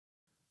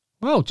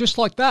 Well, just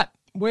like that,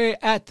 we're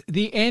at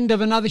the end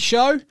of another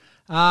show,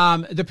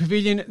 the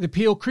Pavilion, the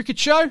Peel Cricket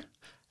Show.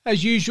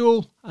 As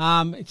usual,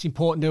 it's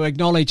important to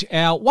acknowledge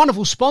our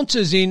wonderful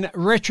sponsors in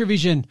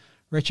Retravision.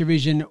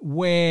 Retravision,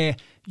 where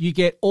you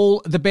get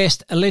all the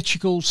best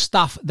electrical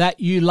stuff that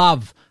you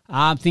love.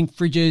 Think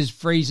fridges,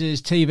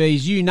 freezers,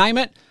 TVs, you name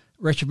it.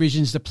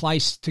 Retravision's the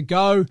place to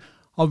go.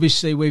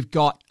 Obviously, we've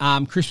got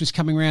Christmas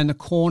coming around the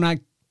corner.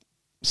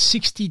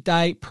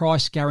 60-day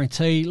price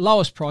guarantee,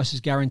 lowest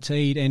prices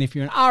guaranteed. And if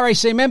you're an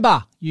RAC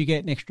member, you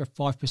get an extra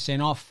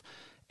 5% off.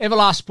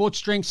 Everlast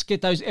Sports Drinks,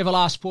 get those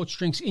Everlast Sports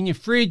Drinks in your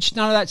fridge.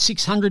 None of that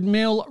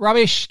 600ml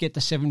rubbish. Get the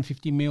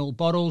 750ml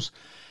bottles.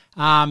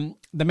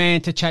 The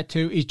man to chat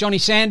to is Johnny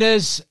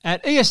Sanders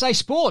at ESA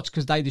Sports,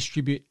 because they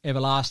distribute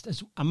Everlast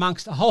as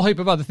amongst a whole heap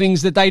of other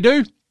things that they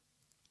do.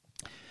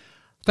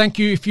 Thank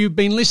you if you've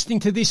been listening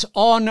to this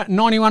on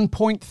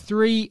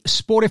 91.3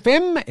 Sport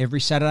FM. Every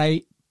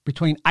Saturday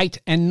between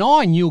 8 and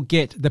 9, you'll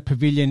get the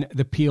Pavilion,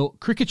 the Peel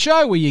Cricket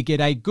Show, where you get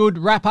a good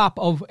wrap-up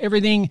of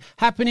everything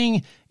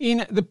happening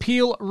in the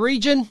Peel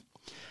region.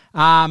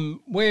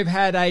 We've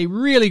had a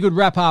really good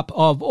wrap-up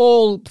of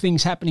all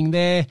things happening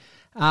there.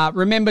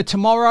 Remember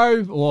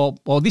tomorrow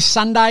or this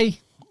Sunday,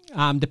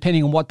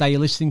 depending on what day you're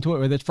listening to it,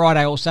 whether it's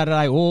Friday or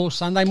Saturday or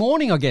Sunday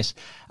morning, I guess.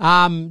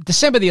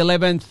 December the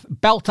 11th,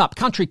 Belt Up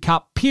Country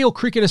Cup, Peel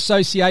Cricket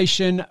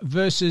Association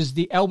versus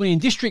the Albany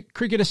District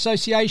Cricket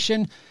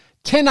Association.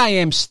 10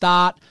 a.m.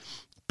 start,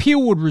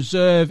 Peelwood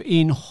Reserve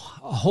in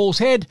Halls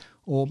Head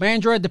or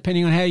Mandurah,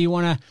 depending on how you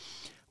want to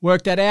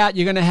work that out.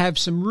 You're going to have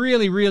some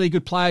really, really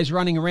good players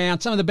running around,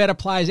 some of the better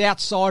players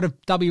outside of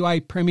WA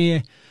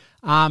Premier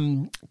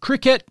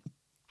cricket.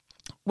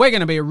 We're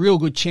going to be a real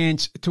good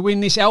chance to win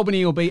this.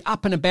 Albany will be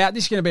up and about.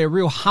 This is going to be a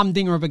real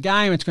humdinger of a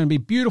game. It's going to be a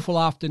beautiful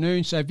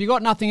afternoon. So if you've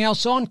got nothing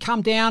else on,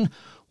 come down,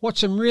 watch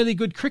some really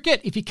good cricket.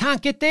 If you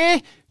can't get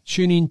there,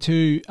 tune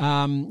into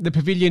the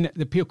Pavilion,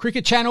 the Peel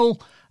Cricket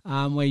Channel,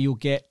 where you'll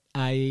get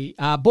a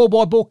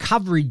ball-by-ball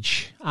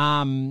coverage.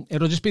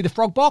 It'll just be the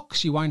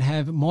FrogBox. You won't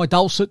have my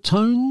dulcet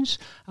tones.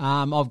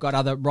 I've got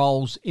other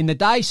roles in the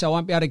day, so I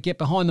won't be able to get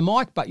behind the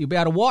mic, but you'll be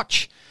able to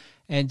watch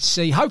and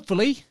see,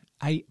 hopefully,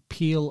 a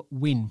Peel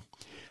win.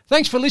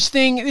 Thanks for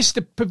listening. This is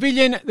the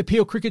Pavilion, the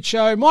Peel Cricket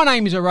Show. My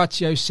name is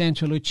Orazio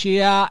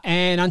Santalucia,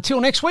 and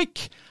until next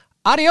week,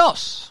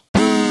 adios.